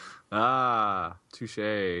 Yeah, maybe. Touche.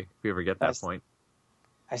 If we ever get that That's- point.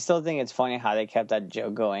 I still think it's funny how they kept that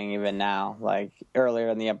joke going even now. Like earlier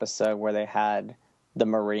in the episode where they had the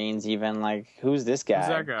Marines even like, who's this guy?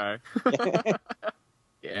 Who's that guy?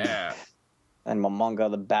 Yeah. And Momonga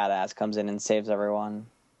the badass comes in and saves everyone.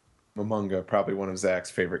 Momonga, probably one of Zach's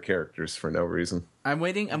favorite characters for no reason. I'm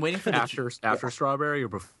waiting for the After Strawberry or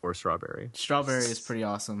before Strawberry? Strawberry is pretty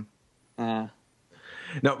awesome. Yeah.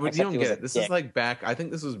 No, but Except you don't he was get a it. This dick. is like back. I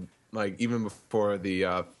think this was like even before the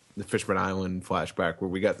Fishburne Island flashback, where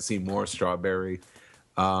we got to see more Strawberry.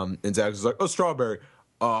 And Zach was like, "Oh, Strawberry."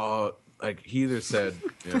 Like he either said,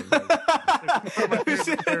 you know,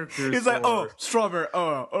 He's like, oh, Strawberry,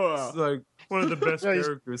 it's like one of the best Yeah, he's-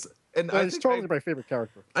 characters. And It's totally my favorite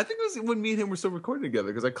character. I think it was when me and him were still recording together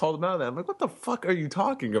because I called him out on that. I'm like, "What the fuck are you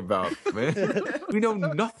talking about, man? We know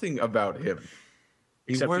nothing about him."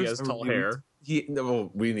 Except he wears has a tall really- hair.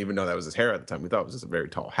 Well, we didn't even know that was his hair at the time. We thought it was just a very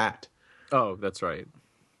tall hat. Oh, that's right.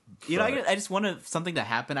 You know, I just want something to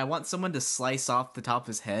happen. I want someone to slice off the top of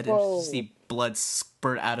his head and Whoa. just see blood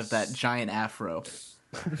spurt out of that giant afro.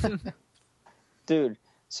 Dude,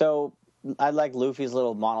 so I like Luffy's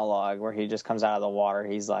little monologue where he just comes out of the water.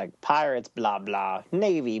 He's like, pirates, blah, blah,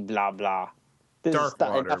 navy, blah, blah. This Dark is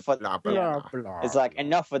not water, enough of, blah, blah, yeah. blah. Blah. It's like,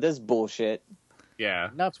 enough of this bullshit. Yeah.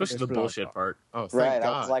 Not Especially the for this bullshit blog. part. Oh, thank Right.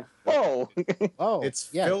 God. I was like, whoa. Oh, It's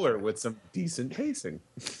yeah. filler with some decent pacing.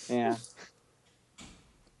 Yeah.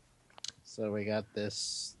 So we got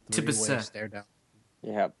this Tibasa. three-way stare down.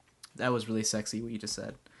 Yep. That was really sexy what you just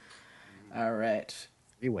said. All right.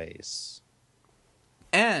 3 ways.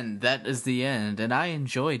 And that is the end. And I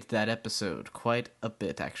enjoyed that episode quite a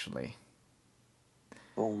bit, actually.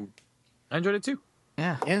 Boom. I enjoyed it too.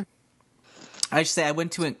 Yeah. Yeah. I should say I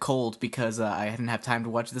went to it cold because I didn't have time to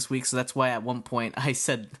watch this week. So that's why at one point I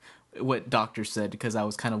said what Doctor said because I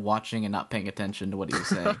was kind of watching and not paying attention to what he was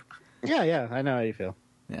saying. Yeah, I know how you feel.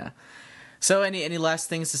 Yeah. So any last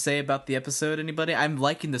things to say about the episode, anybody? I'm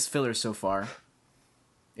liking this filler so far.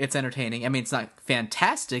 It's entertaining. I mean, it's not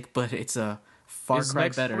fantastic, but it's a far Is cry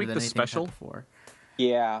next better week than the anything special? I've had before.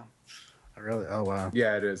 Yeah. Really? Oh, wow.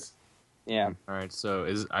 Yeah, it is. Yeah. All right. So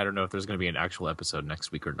I don't know if there's going to be an actual episode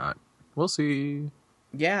next week or not. We'll see.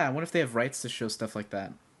 Yeah, I wonder if they have rights to show stuff like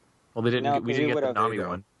that. Well, they didn't. No, we 'cause didn't we get the would've- Nami There you go.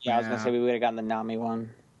 one. Yeah, I was going Yeah. to say we would have gotten the Nami one.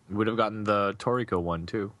 We would have gotten the Toriko one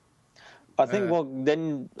too. I think,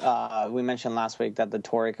 we mentioned last week that the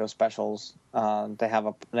Toriko specials, they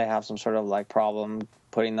have some sort of like problem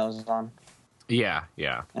putting those on. Yeah.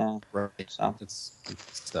 Yeah. Right. So. It's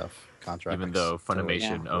stuff. Contract. Even though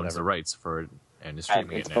Funimation Yeah. owns the rights for it and is Right,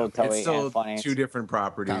 streaming it's it now. both Toei It's still and funny. two different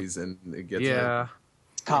properties, and it gets Yeah.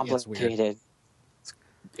 It's complicated.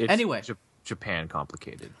 It's Anyway. Japan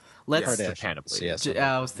complicated. Let's. Yes. Japanably. Yes.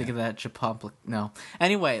 I was thinking that Japan. No.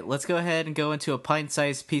 Anyway, let's go ahead and go into a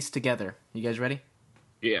pint-sized piece together. You guys ready?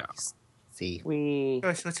 Yeah. See.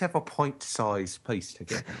 Let's have a point-sized piece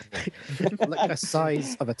together. Like the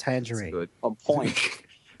size of a That's tangerine. good. A point.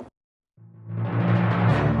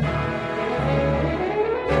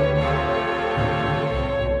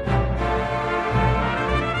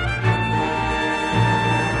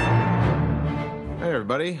 Hey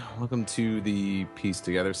everybody, welcome to the Piece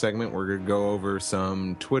Together segment. We're going to go over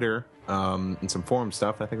some Twitter and some forum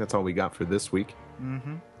stuff. I think that's all we got for this week.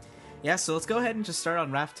 Yeah, so let's go ahead and just start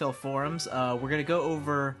on Raftel forums. We're going to go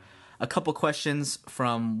over a couple questions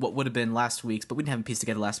from what would have been last week's, but we didn't have a piece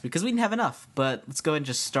together last week because we didn't have enough. But let's go ahead and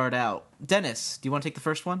just start out. Dennis, do you want to take the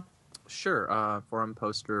first one? Sure. Forum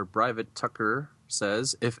poster Private Tucker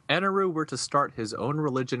says, if Eneru were to start his own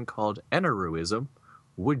religion called Eneruism,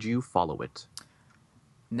 would you follow it?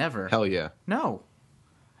 Never. Hell yeah. No.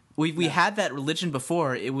 We had that religion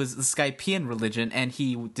before. It was the Skypian religion, and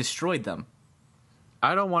he destroyed them.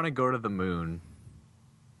 I don't want to go to the moon.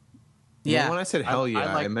 Yeah. Well, when I said hell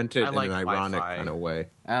yeah, I meant it in like an ironic Wi-Fi. kind of way.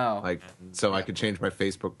 Oh. Like, so I could change my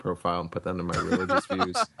Facebook profile and put that in my religious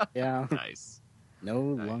views. Yeah. Nice. No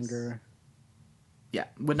longer. Yeah,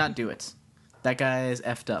 would not do it. That guy is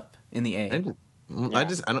effed up in the A. And I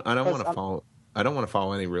don't want to follow. I don't want to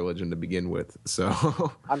follow any religion to begin with.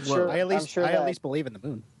 So I'm sure. I at least I'm sure at least believe in the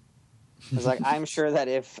moon. It's like I'm sure that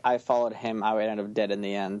if I followed him, I would end up dead in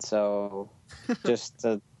the end. So, just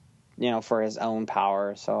to, for his own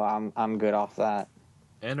power. So I'm good off that.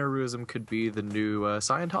 Eneruism could be the new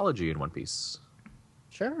Scientology in One Piece.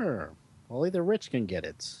 Sure. Only the rich can get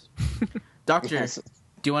it. Doctor, Yes.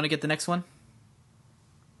 do you want to get the next one?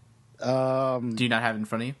 Do you not have it in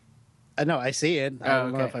front of you? No, I see it. I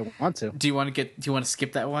don't know if I want to. Do you want to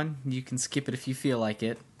skip that one? You can skip it if you feel like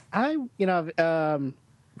it. I'm going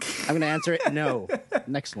to answer it. No.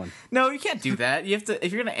 Next one. No, you can't do that. You have to.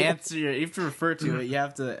 If you're going to answer, you have to refer to it. You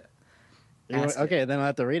have to. Ask it. Okay, then I'll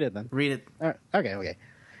have to read it then. Read it. Okay.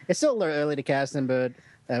 It's still early to cast him, but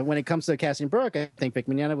when it comes to casting Brooke, I think Vic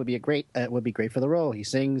Mignogna would be great for the role. He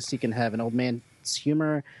sings. He can have an old man's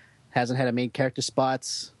humor. Hasn't had a main character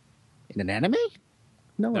spots in an anime.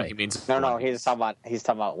 No No, way. he means No, he's talking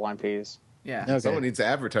about One Piece. Yeah. Okay. someone needs to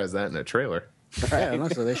advertise that in a trailer. Yeah, no,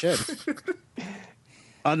 so they should.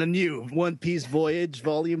 On the new One Piece Voyage,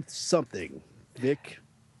 Volume something. Vic,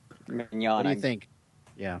 Mignon. what do you think?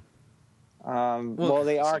 Yeah. Well,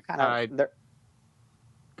 they are kind of.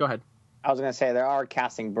 Go ahead. I was gonna say they are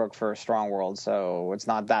casting Brooke for Strong World, so it's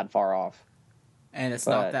not that far off. And it's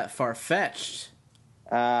But- not that far fetched.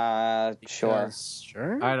 Sure.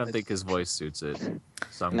 Sure. I don't think his voice suits it.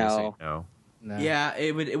 So I'm going to say no. No. Yeah,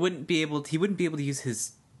 it wouldn't be able. He wouldn't be able to use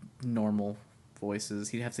his normal voices.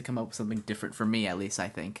 He'd have to come up with something different for me, at least. I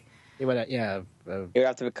think. It would, yeah. You would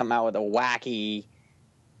have to come out with a wacky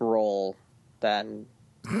role that.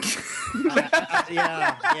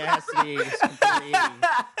 Yeah. It has to be completely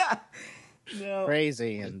No.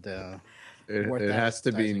 crazy and worth It has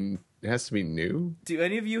to be. advertising. It has to be new. Do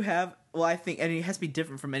any of you have? Well, I think, and it has to be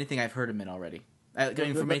different from anything I've heard him in already.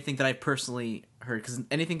 Going from anything that I've personally heard, because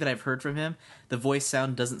anything that I've heard from him, the voice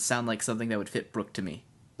sound doesn't sound like something that would fit Brooke to me.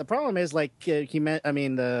 The problem is, like,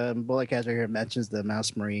 the bullet catcher here mentions the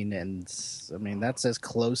Mouse Marine, and I mean that's as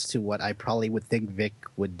close to what I probably would think Vic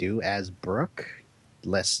would do as Brooke,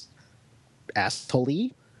 less asshole-y.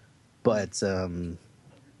 But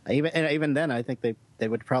even then, I think they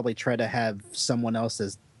would probably try to have someone else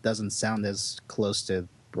that doesn't sound as close to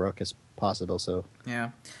Brooke as possible. So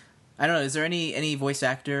Yeah, I don't know. Is there any voice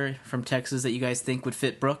actor from Texas that you guys think would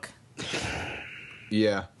fit Brooke?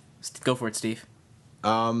 Yeah. Go for it, Steve.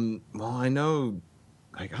 Well, I know.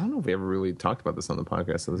 Like, I don't know if we ever really talked about this on the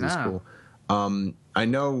podcast, so this is No. cool. I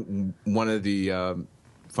know one of the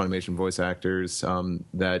Funimation voice actors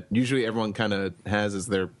that usually everyone kind of has as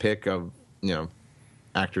their pick of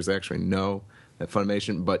actors they actually know at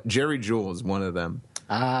Funimation, but Jerry Jewell is one of them.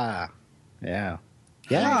 yeah, yeah,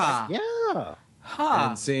 Ah. yeah. Huh.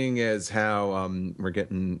 And seeing as how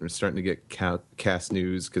we're starting to get cast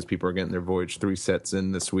news because people are getting their Voyage 3 sets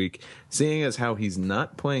in this week, seeing as how he's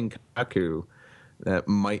not playing Kaku, that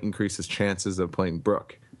might increase his chances of playing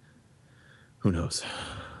Brooke. Who knows?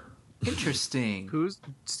 Interesting. Who's,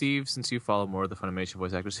 Steve, since you follow more of the Funimation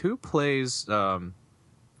voice actors, who plays Grim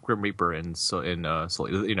Reaper in Soul,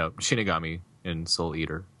 Shinigami in Soul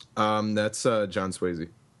Eater? That's John Swayze.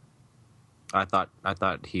 I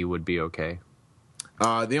thought he would be okay.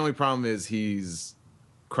 The only problem is he's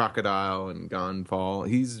Crocodile and Gonfall.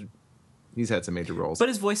 He's had some major roles, But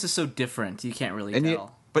his voice is so different, you can't really and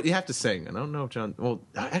tell. but you have to sing. I don't know if John. Well,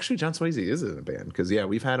 actually, John Swayze is in a band because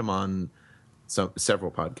we've had him on several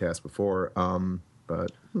podcasts before.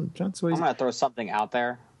 But John Swayze. I'm gonna throw something out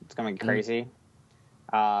there. It's gonna be crazy.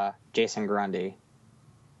 Jason Grundy.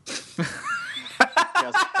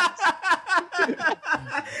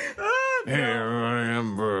 Here I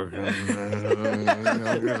am, Brooke.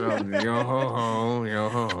 Yo ho ho, yo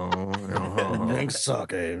ho ho, yo ho ho. Drink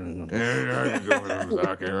sake. I can go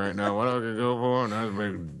for sake right now. What I could go for? Nice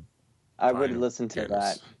big. I would listen to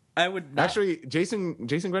that. I would not. Actually, Jason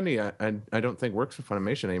Grundy, I don't think works for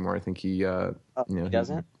Funimation anymore. I think he He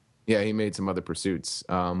doesn't. Yeah, he made some other pursuits. So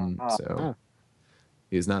Oh.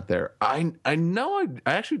 he's not there. I know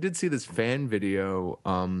I actually did see this fan video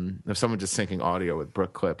of someone just syncing audio with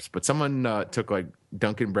Brook clips, but someone took like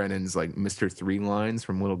Duncan Brennan's like Mr. 3 lines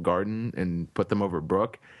from Little Garden and put them over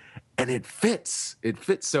Brook, and it fits. It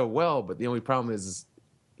fits so well, but the only problem is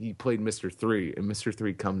he played Mr. 3, and Mr.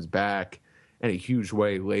 3 comes back in a huge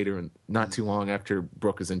way later, and not too long after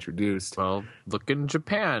Brook is introduced. Well, look in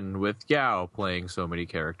Japan with Yao playing so many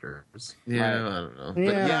characters. Yeah, I don't know. But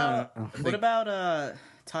Yeah. What about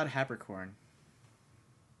Todd Habercorn?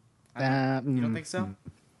 You don't think so?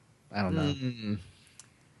 I don't know.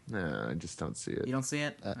 No, I just don't see it. You don't see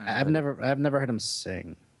it? I've never heard him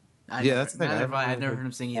sing. Yeah, that's the thing. I've never heard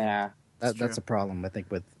him sing either. Yeah. That's a problem, I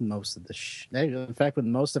think, with most of the. In fact, with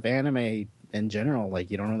most of anime in general,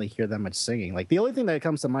 like you don't really hear that much singing. Like the only thing that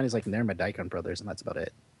comes to mind is like Nerma Daikon Brothers, and that's about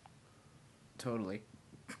it. Totally.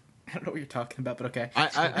 I don't know what you're talking about, but okay.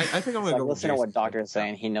 I think I'm gonna go. Listen to with what Jason. Doctor's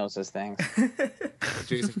saying. He knows his things.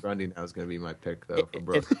 Jason Grundy now is gonna be my pick though for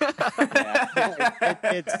Brooke. Yeah.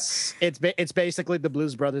 It's basically the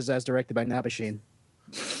Blues Brothers as directed by Nabashin.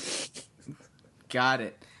 Got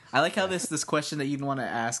it. I like how this question that you'd want to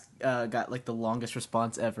ask got like the longest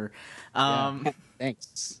response ever.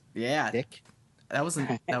 Thanks, Yeah, Dick. that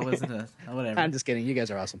wasn't a whatever. I'm just kidding. You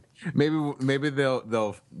guys are awesome. Maybe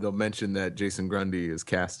they'll mention that Jason Grundy is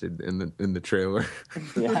casted in the trailer.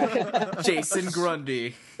 Jason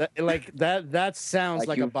Grundy. That sounds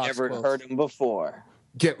like a you've box never quote. heard him before.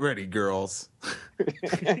 Get ready, girls.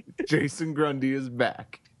 Jason Grundy is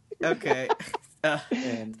back. Okay.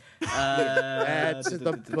 And that's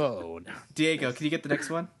the bone. Diego, can you get the next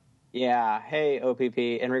one? Yeah. Hey, OPP.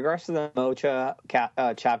 In regards to the Mocha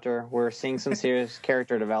chapter, we're seeing some serious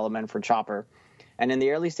character development for Chopper. And in the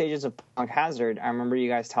early stages of Punk Hazard, I remember you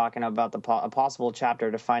guys talking about a possible character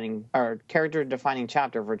defining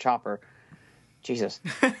chapter for Chopper. Jesus.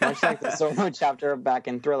 Much like the Zoro chapter back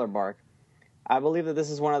in Thriller Bark. I believe that this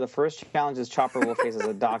is one of the first challenges Chopper will face as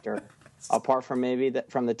a doctor. Apart from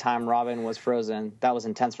from the time Robin was frozen, that was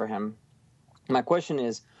intense for him. My question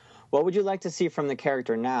is, what would you like to see from the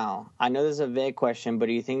character now? I know this is a vague question, but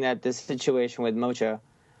do you think that this situation with Mocha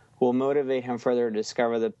will motivate him further to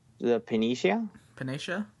discover the Panacea?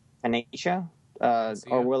 Panacea?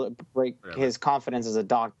 Or will it break his confidence as a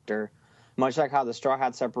doctor, much like how the Straw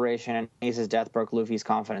Hat separation and Ace's death broke Luffy's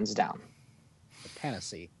confidence down? The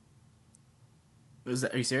Panacea.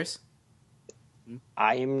 Are you serious? No,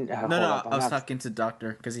 No, I was talking to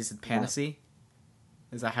Doctor because he said Panacea.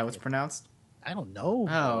 Is that how it's pronounced? I don't know.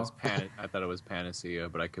 Oh. I thought it was Panacea,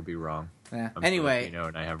 but I could be wrong. Yeah. I'm Anyway. Filipino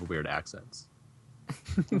and I have weird accents.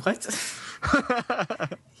 What?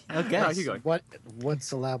 Okay. No, keep going. What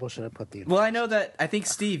syllable should I put the? Well, I think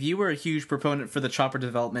Steve, you were a huge proponent for the Chopper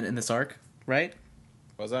development in this arc, right?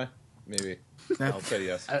 Was I? Maybe. I'll say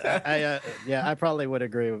yes. I probably would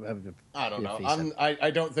agree with. I don't know. if he said-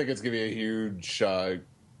 I don't think it's gonna be a huge,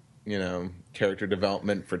 character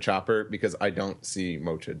development for Chopper because I don't see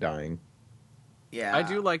Mocha dying. Yeah. I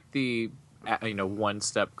do like the one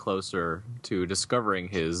step closer to discovering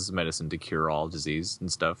his medicine to cure all disease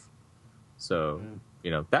and stuff. So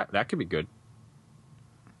that could be good.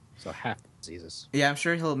 So half diseases. Yeah, I'm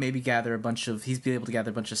sure he'll maybe gather he's be able to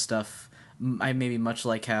gather a bunch of stuff. Maybe much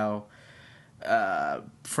like how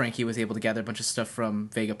Frankie was able to gather a bunch of stuff from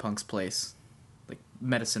Vegapunk's place, like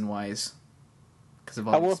medicine-wise.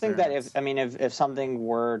 I will think that if something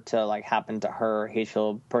were to happen to her, he'd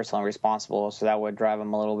feel personally responsible, so that would drive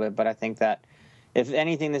him a little bit. But I think that if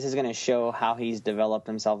anything, this is going to show how he's developed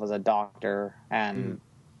himself as a doctor and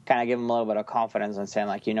kind of give him a little bit of confidence and saying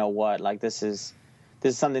this is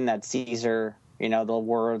something that Caesar, the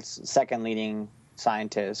world's second leading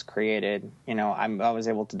scientist, created. I was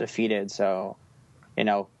able to defeat it, so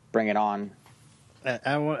bring it on.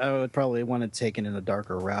 I would probably want to take it in a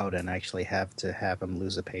darker route and actually have him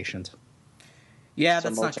lose a patient. Yeah, So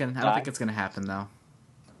that's not gonna. I don't think it's gonna happen though.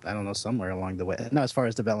 I don't know, somewhere along the way. No, as far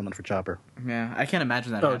as development for Chopper. Yeah, I can't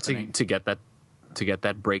imagine that Oh, happening. to get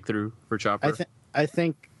that breakthrough for Chopper. I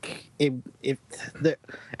think I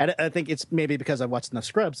think it's maybe because I watched enough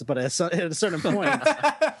Scrubs, but at a certain point,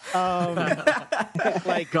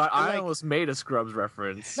 God, I almost made a Scrubs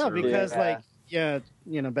reference. No, because Yeah.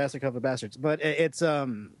 bastard cover bastards. But it's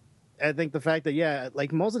I think the fact that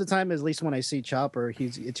most of the time, at least when I see Chopper,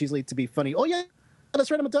 it's usually to be funny. Oh yeah, that's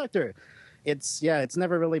right, I'm a doctor. It's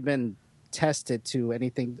never really been tested to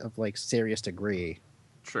anything of serious degree.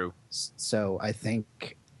 True. So I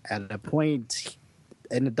think at a point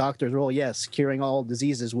in the doctor's role, yes, curing all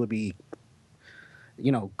diseases would be,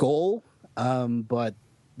 goal. But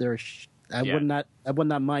I would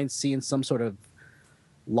not mind seeing some sort of,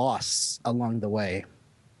 loss along the way.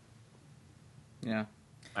 Yeah.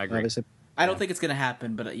 I agree. Obviously, I don't think it's gonna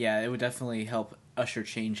happen, but yeah, it would definitely help usher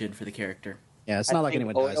change in for the character. yeah, it's not like think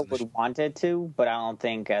anyone dies. Oda in the would want it to, but I don't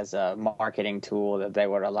think as a marketing tool that they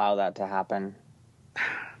would allow that to happen.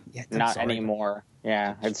 Yeah, I'm Not sorry. anymore.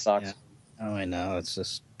 Yeah, it sucks. Yeah. Oh, I know. It's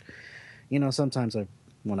just, sometimes I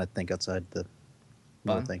want to think outside the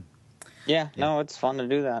Fun. thing. Yeah, no, it's fun to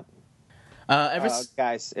do that.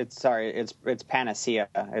 Guys, it's panacea.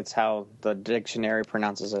 It's how the dictionary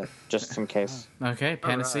pronounces it, just in case. Okay,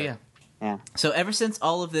 panacea. Yeah. So ever since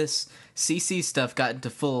all of this CC stuff got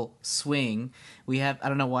into full swing, we have, I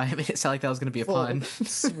don't know why I made it sound like that was going to be a pun.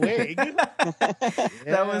 Swing.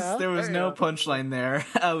 There was no punchline there.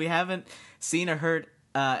 We haven't seen or heard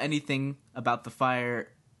anything about the fire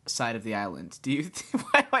side of the island.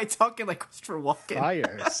 Why am I talking like Christopher Walken?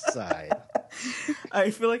 Fireside.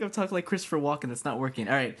 I feel like I'm talking like Christopher Walken. That's not working.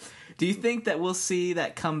 All right. Do you think that we'll see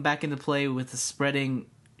that come back into play with the spreading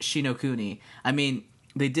Shinokuni? I mean,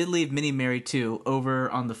 they did leave Mini Mary 2 over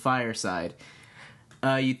on the fire side.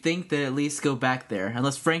 You'd think they'd at least go back there,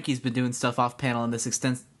 unless Frankie's been doing stuff off panel in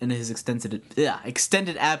his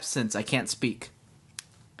extended absence. I can't speak.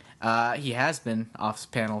 He has been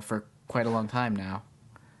off panel for quite a long time now.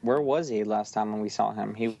 Where was he last time when we saw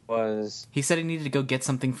him? He said he needed to go get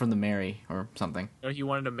something from the Mary or something. He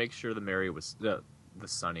wanted to make sure the Mary was the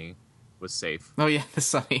Sunny was safe. Oh yeah, the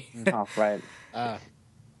Sunny. Oh, right.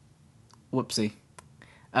 Whoopsie.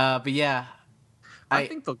 But yeah, I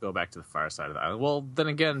think they'll go back to the fire side of the island. Well, then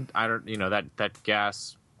again, I don't. That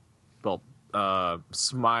gas. Well,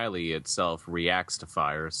 Smiley itself reacts to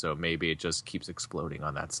fire, so maybe it just keeps exploding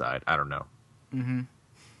on that side. I don't know. Mm-hmm.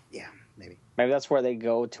 Yeah, maybe. Maybe that's where they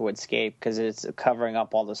go to escape because it's covering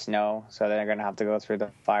up all the snow, so they're going to have to go through the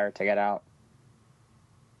fire to get out.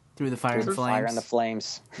 Through the fire and The flames. fire and the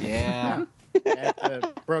flames. Yeah.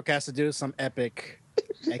 Brooke has to do some epic,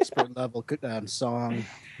 expert level song.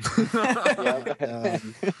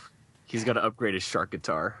 He's got to upgrade his shark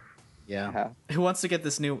guitar. Yeah. Who wants to get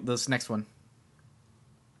this next one?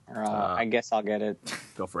 I guess I'll get it.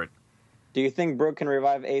 Go for it. Do you think Brooke can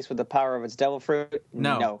revive Ace with the power of its devil fruit?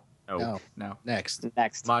 No. No. Next.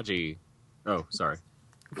 Next. Maji. Oh, sorry.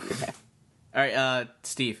 All right,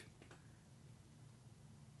 Steve.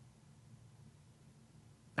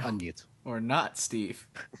 Unmute. Or not, Steve.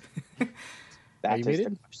 That's you just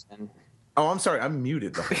muted? a question. Oh, I'm sorry. I'm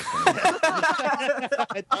muted the whole time.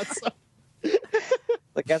 I thought so.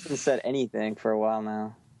 Like, hasn't said anything for a while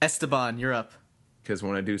now. Esteban, you're up. Because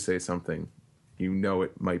when I do say something,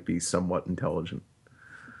 it might be somewhat intelligent.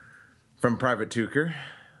 From Private Tuker,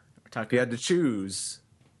 if you had to choose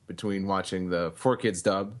between watching the 4Kids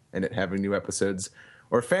dub and it having new episodes,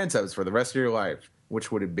 or fan subs for the rest of your life, which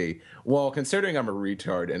would it be? Well, considering I'm a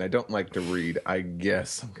retard and I don't like to read, I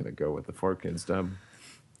guess I'm going to go with the 4Kids dub.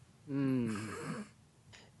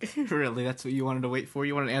 Really? That's what you wanted to wait for?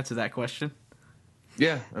 You wanted to answer that question?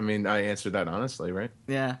 Yeah, I mean, I answered that honestly, right?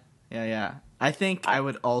 Yeah. I think I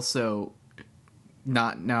would also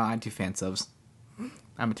I do fan subs.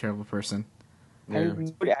 I'm a terrible person. I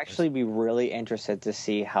would actually be really interested to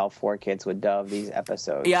see how 4Kids would dub these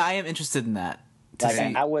episodes. Yeah, I am interested in that.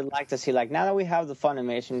 I would like to see, now that we have the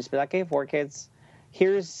Funimation, just be like, hey, 4Kids,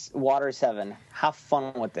 here's Water 7. Have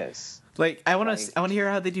fun with this. Like, I want to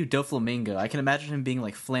hear how they do Doflamingo. I can imagine him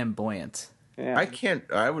being, flamboyant. Yeah. I can't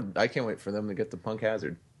wait for them to get to Punk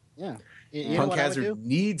Hazard. Yeah. Punk Hazard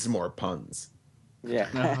needs more puns. Yeah.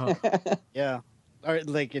 Oh. Yeah. Or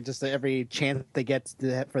just every chance they get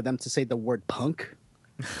for them to say the word punk.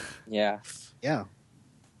 Yeah. Yeah.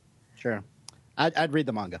 Sure. I'd read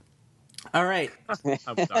the manga. All right.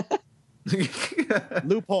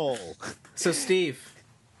 Loophole. So, Steve,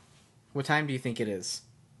 what time do you think it is?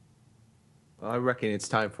 I reckon it's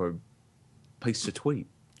time for Place to Tweet.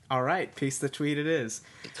 All right, piece the tweet it is.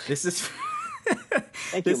 This is...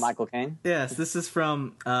 Thank you, Michael Caine. Yes, this is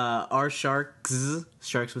from R Sharks,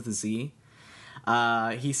 Sharks with a Z.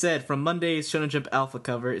 He said, from Monday's Shonen Jump Alpha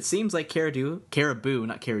cover, it seems like Caribou,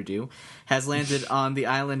 has landed on the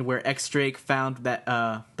island where X-Drake found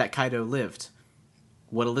that Kaido lived.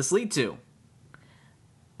 What'll this lead to?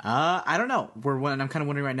 I don't know. I'm kind of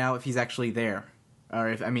wondering right now if he's actually there. Or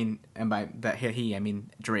if, and by that I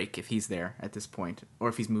mean Drake, if he's there at this point. Or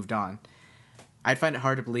if he's moved on. I'd find it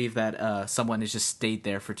hard to believe that someone has just stayed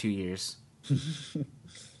there for 2 years.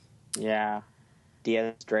 Yeah.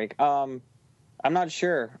 Diaz Drake. I'm not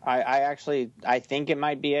sure. I think it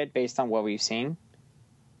might be it based on what we've seen.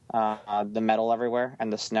 The metal everywhere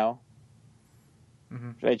and the snow.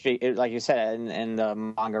 Mm-hmm. Like you said in the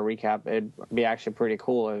manga recap, it'd be actually pretty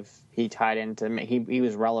cool if he tied into he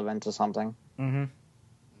was relevant to something. Mm-hmm.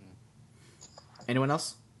 Anyone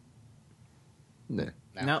else? Nah.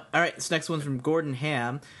 No. All right. This next one's from Gordon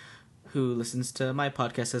Ham, who listens to my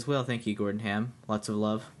podcast as well. Thank you, Gordon Ham. Lots of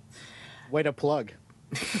love. Way to plug.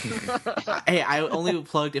 Hey, I only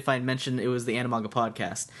plugged if I mentioned it was the Animanga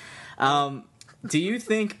podcast. Do you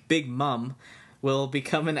think Big Mom will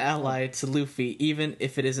become an ally to Luffy, even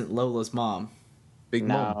if it isn't Lola's mom? Big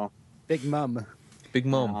Mom. No. Big Mom. Big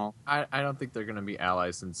Mom. No. I don't think they're going to be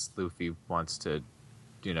allies since Luffy wants to,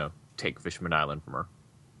 take Fishman Island from her.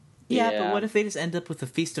 Yeah, but Yeah. what if they just end up with a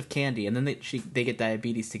feast of candy and then they get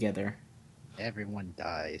diabetes together? Everyone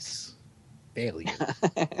dies. Failure.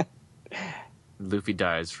 Luffy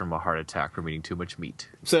dies from a heart attack from eating too much meat.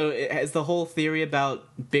 So has the whole theory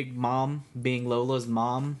about Big Mom being Lola's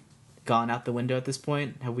mom gone out the window at this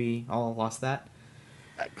point? Have we all lost that?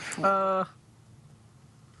 I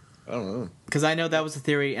don't know. Because I know that was a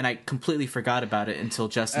theory, and I completely forgot about it until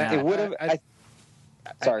just now. It would have.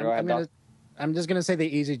 Sorry, go ahead, Doc. I'm just gonna say the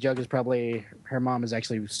easy joke is probably her mom is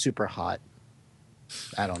actually super hot.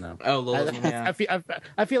 I don't know. Oh, Lola, yeah.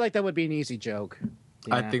 I feel like that would be an easy joke.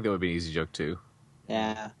 Yeah. I think that would be an easy joke too.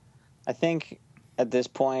 Yeah, I think at this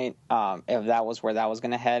point, if that was where that was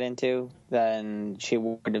going to head into, then she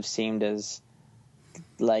would have seemed as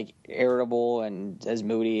irritable and as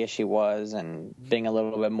moody as she was, and being a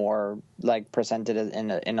little bit more presented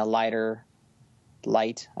in a lighter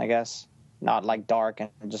light, I guess, not dark and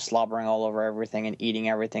just slobbering all over everything and eating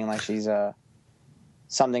everything like she's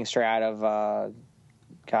something straight out of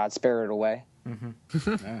Spirited Away.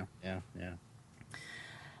 Mm-hmm. Yeah.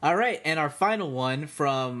 All right, and our final one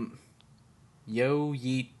from Yo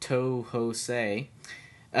Yi To Jose.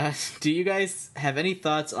 Do you guys have any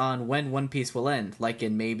thoughts on when One Piece will end? Like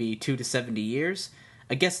in maybe 2 to 70 years?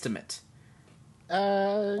 A guesstimate.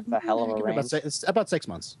 A hell of a range. It's about 6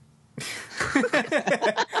 months.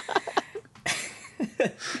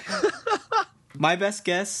 My best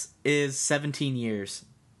guess is 17 years.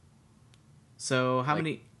 So how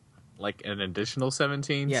many... Like an additional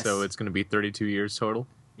 17, Yes. so it's going to be 32 years total.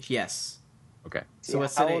 Yes. Okay. So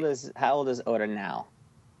let's how say... old is Oda now?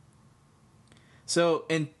 So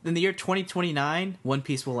in the year 2029, One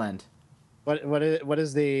Piece will end. What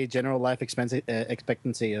is the general life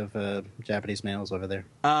expectancy of Japanese males over there?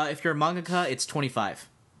 If you're a mangaka, it's 25.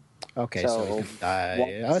 Okay, So, so he can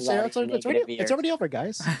die. what's It's already over,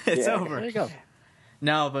 guys. It's Yeah. over. There you go.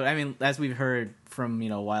 No, but I mean, as we've heard from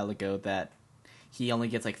a while ago, that he only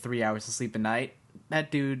gets 3 hours of sleep a night.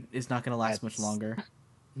 That dude is not going to last much longer.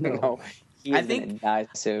 No, he's I think- gonna die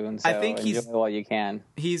soon. So I think enjoy he's- while you can.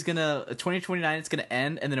 He's gonna 2029. It's gonna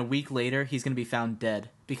end, and then a week later, he's gonna be found dead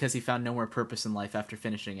because he found no more purpose in life after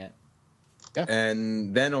finishing it.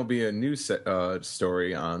 And then it'll be a new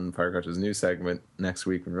story on Firecrotch's new segment next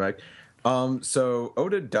week. And we're like, so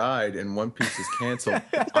Oda died and One Piece is canceled.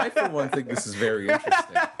 I, for one, think this is very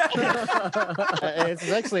interesting. It's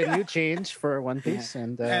actually a new change for One Piece,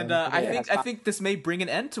 and I think this may bring an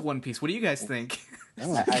end to One Piece. What do you guys think?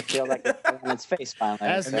 I feel like it's on its face finally.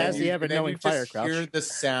 As So- the And ever-knowing you just Firecrotch. hear the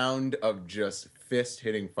sound of just fist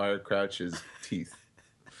hitting Firecrotch's teeth.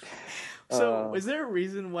 So, is there a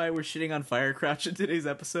reason why we're shitting on Firecrotch in today's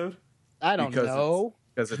episode? I don't know.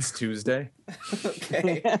 Because it's Tuesday.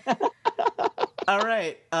 Okay. All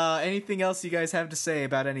right. Anything else you guys have to say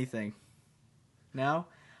about anything? No? All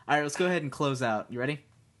right, let's go ahead and close out. You ready?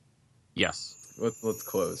 Yes. Let's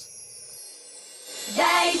close.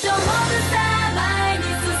 大丈夫さ前に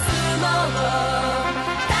進もう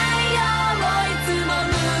太陽をいつも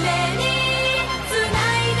胸に繋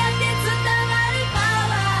いだって伝わるパ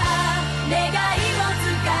ワー願いを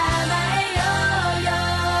捕まえようよ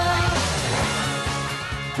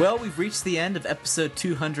Well, we've reached the end of episode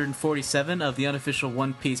 247 of the unofficial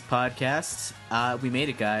One Piece podcast. We made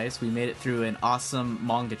it, guys. We made it through an awesome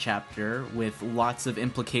manga chapter with lots of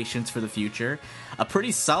implications for the future. A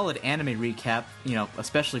pretty solid anime recap,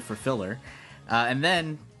 especially for filler. And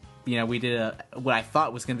then, we did what I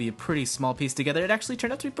thought was going to be a pretty small piece together. It actually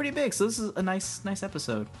turned out to be pretty big, so this is a nice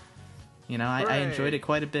episode. I enjoyed it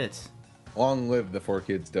quite a bit. Long live the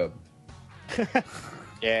 4Kids dub.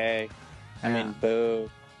 Yay. I mean, boo.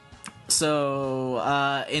 So,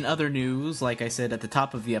 in other news, like I said at the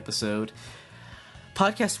top of the episode,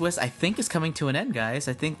 Podcast West, I think, is coming to an end, guys.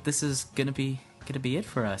 I think this is gonna be it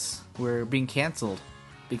for us. We're being canceled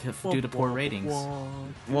due to poor ratings.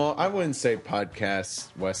 Well, I wouldn't say Podcast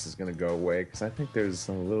West is going to go away because I think there's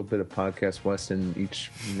a little bit of Podcast West in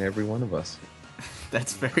each and every one of us.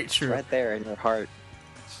 That's very true. Right there in your heart.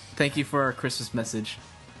 Thank you for our Christmas message.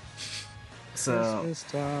 So,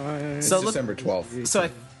 It's look, December 12th. so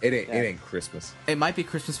It ain't Christmas. it might be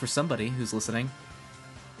Christmas for somebody who's listening.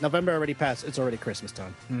 November already passed. It's already Christmas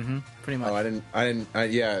time. Pretty much. Oh, I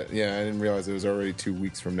didn't realize it was already 2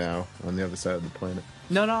 weeks from now on the other side of the planet.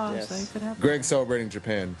 No, I'm Yes. saying it could happen. Greg's celebrating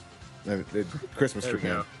Japan. Christmas There we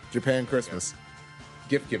Japan. go. Japan Christmas.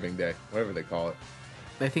 Gift giving day, whatever they call it.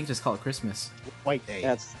 They think just call it Christmas. White Day.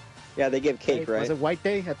 Yeah, they give cake, right? Was it White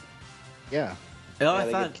Day? Yeah. Oh, Yeah, I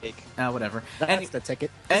they thought. give cake. Whatever. That's the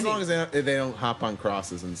ticket. As long as they don't hop on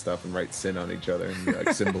crosses and stuff and write sin on each other and be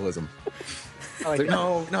like symbolism. I like It's like, it.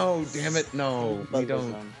 no, damn it, no, we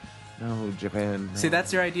don't. No, Japan. No. See,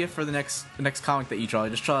 that's your idea for the next comic that you draw.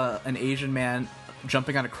 Just draw an Asian man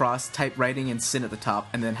jumping on a cross, type writing in sin at the top,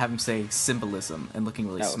 and then have him say symbolism and looking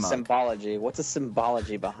really No, smug. symbology. What's a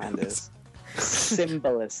symbology behind this?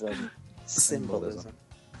 Symbolism.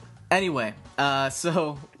 Anyway,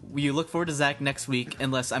 so you look forward to Zach next week,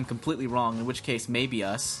 unless I'm completely wrong, in which case maybe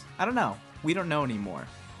us. I don't know. We don't know anymore.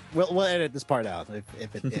 We'll edit this part out if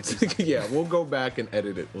it's Yeah, we'll go back and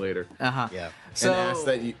edit it later. Uh-huh. yeah. So, And ask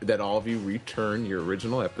that all of you return your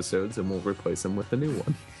original episodes, and we'll replace them with a new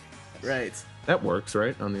one. right. That works,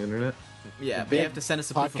 right, on the internet? Yeah, but you have to send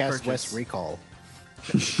us a proof of Podcast purchase. West Recall.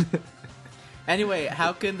 Anyway,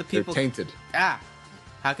 how can the They're people... tainted. How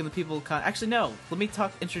can the people... Actually, no. Let me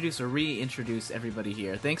reintroduce everybody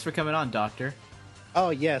here. Thanks for coming on, Doctor.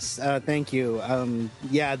 Oh, yes. Thank you.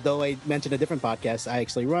 Yeah, though I mentioned a different podcast, I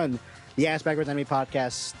actually run the Ass Backwards Anime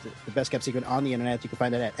Podcast, the best kept secret on the internet. You can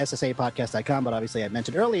find it at ssapodcast.com, but obviously I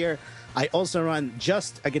mentioned earlier, I also run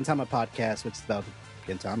just a Gintama podcast, which is about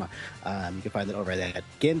Gintama. You can find it over there at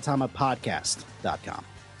gintamapodcast.com.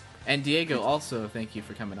 And Diego, also, thank you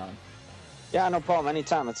for coming on. Yeah, no problem.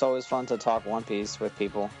 Anytime. It's always fun to talk One Piece with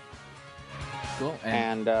people. Cool.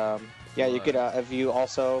 And yeah, you could if you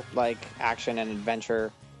also like action and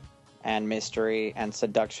adventure and mystery and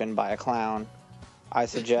seduction by a clown, I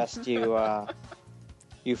suggest you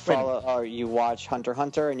you follow or you watch Hunter x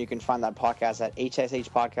Hunter, and you can find that podcast at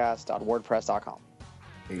hshpodcast.wordpress.com.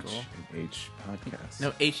 H podcast.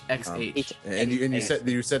 No, HXH. And you said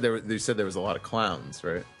there was a lot of clowns,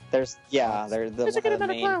 right? There's they're the, There's a good one of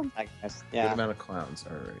the amount of main clowns. antagonists. Good Yeah, amount of clowns.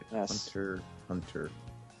 All right. Yes. Hunter.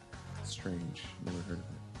 Strange. Never heard of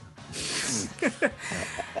it.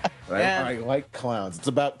 I like clowns. It's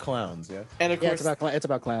about clowns, yeah. And of Yeah, course, it's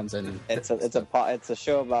about clowns, and it's a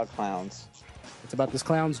show about clowns. it's about this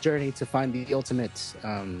clown's journey to find the ultimate.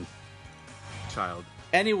 Child.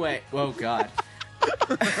 anyway, oh god.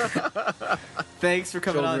 Thanks for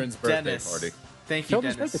coming Children's on, birthday Dennis. party. Thank you,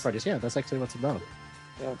 Children's Dennis. birthday parties. Yeah, that's actually what it's about.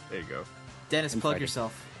 There you go. Dennis, plug Friday.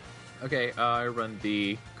 yourself. Okay, I run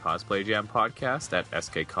the Cosplay Jam podcast at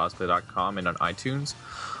skcosplay.com and on iTunes.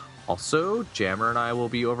 Also, Jammer and I will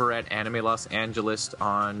be over at Anime Los Angeles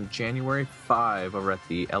on January 5 over at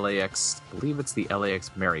the LAX, I believe it's the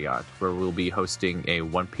LAX Marriott, where we'll be hosting a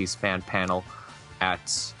One Piece fan panel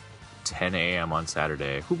at 10 a.m. on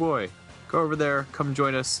Saturday. Hoo boy, go over there, come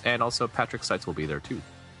join us, and also Patrick Seitz will be there too.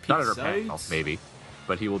 Not at our Seitz? panel, maybe,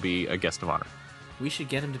 but he will be a guest of honor. We should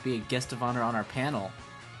get him to be a guest of honor on our panel.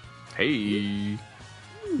 Hey!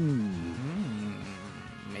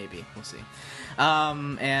 Maybe. We'll see.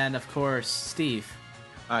 And of course, Steve.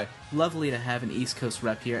 Hi. Lovely to have an East Coast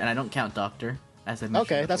rep here, and I don't count Doctor, as I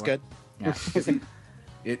mentioned Okay, that's before.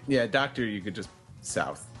 good. Yeah. Doctor, you could just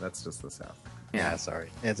south. That's just the south. Yeah, sorry.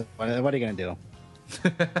 What are you gonna do?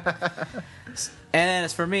 And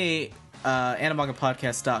as for me,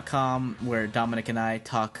 animangapodcast.com, where Dominic and I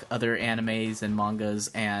talk other animes and mangas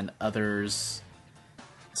and others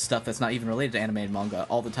stuff that's not even related to anime and manga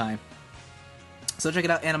all the time. So check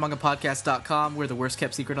it out, animangapodcast.com. We're the worst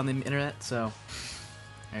kept secret on the internet, so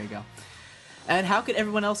there you go. And how could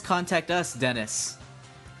everyone else contact us, Dennis?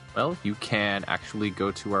 Well, you can actually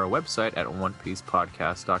go to our website at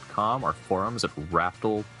onepiecePodcast.com, our forums at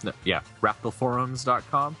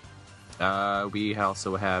raftelforums.com. We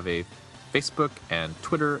also have a Facebook and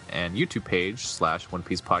Twitter and YouTube page /One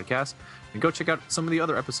Piece Podcast. And go check out some of the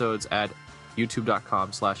other episodes at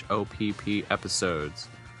youtube.com/OPP episodes.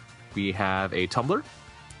 We have a Tumblr,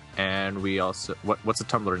 and we also what's a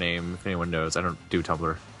Tumblr name if anyone knows? I don't do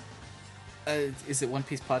Tumblr. Is it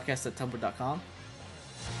onepiecepodcast@tumblr.com?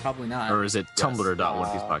 Probably not. Or is it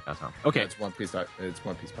tumblr.onepiecePodcast.com? Okay, It's One Piece. It's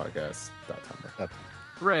One Piece Podcast.tumblr.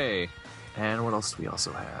 hooray! And what else do we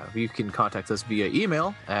also have? You can contact us via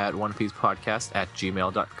email at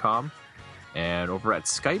onepiecepodcast@gmail.com and over at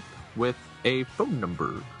Skype with a phone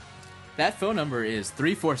number. That phone number is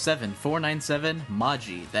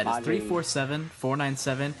 347-497-MAJI. That is Maji.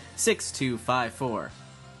 347-497-6254.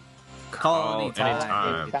 Call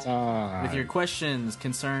anytime. With your questions,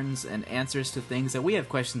 concerns, and answers to things that we have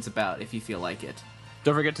questions about if you feel like it.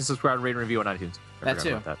 Don't forget to subscribe, rate, and review on iTunes. I That forgot too.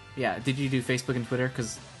 about that. Yeah. Did you do Facebook and Twitter?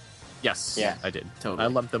 Because Yes, Yeah. I did. Totally. I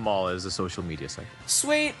lumped them all as a social media site.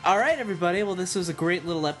 Sweet. All right, everybody. Well, this was a great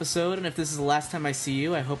little episode, and if this is the last time I see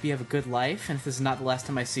you, I hope you have a good life. And if this is not the last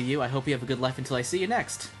time I see you, I hope you have a good life until I see you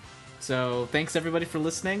next. So, thanks everybody for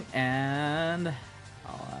listening, and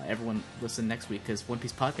everyone listen next week because One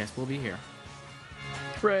Piece Podcast will be here.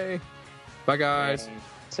 Hooray! Bye, guys.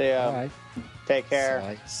 See ya. All right. Take care.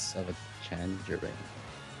 Slice of a tangerine.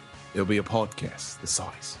 It'll be a podcast the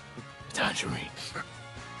size of a tangerine.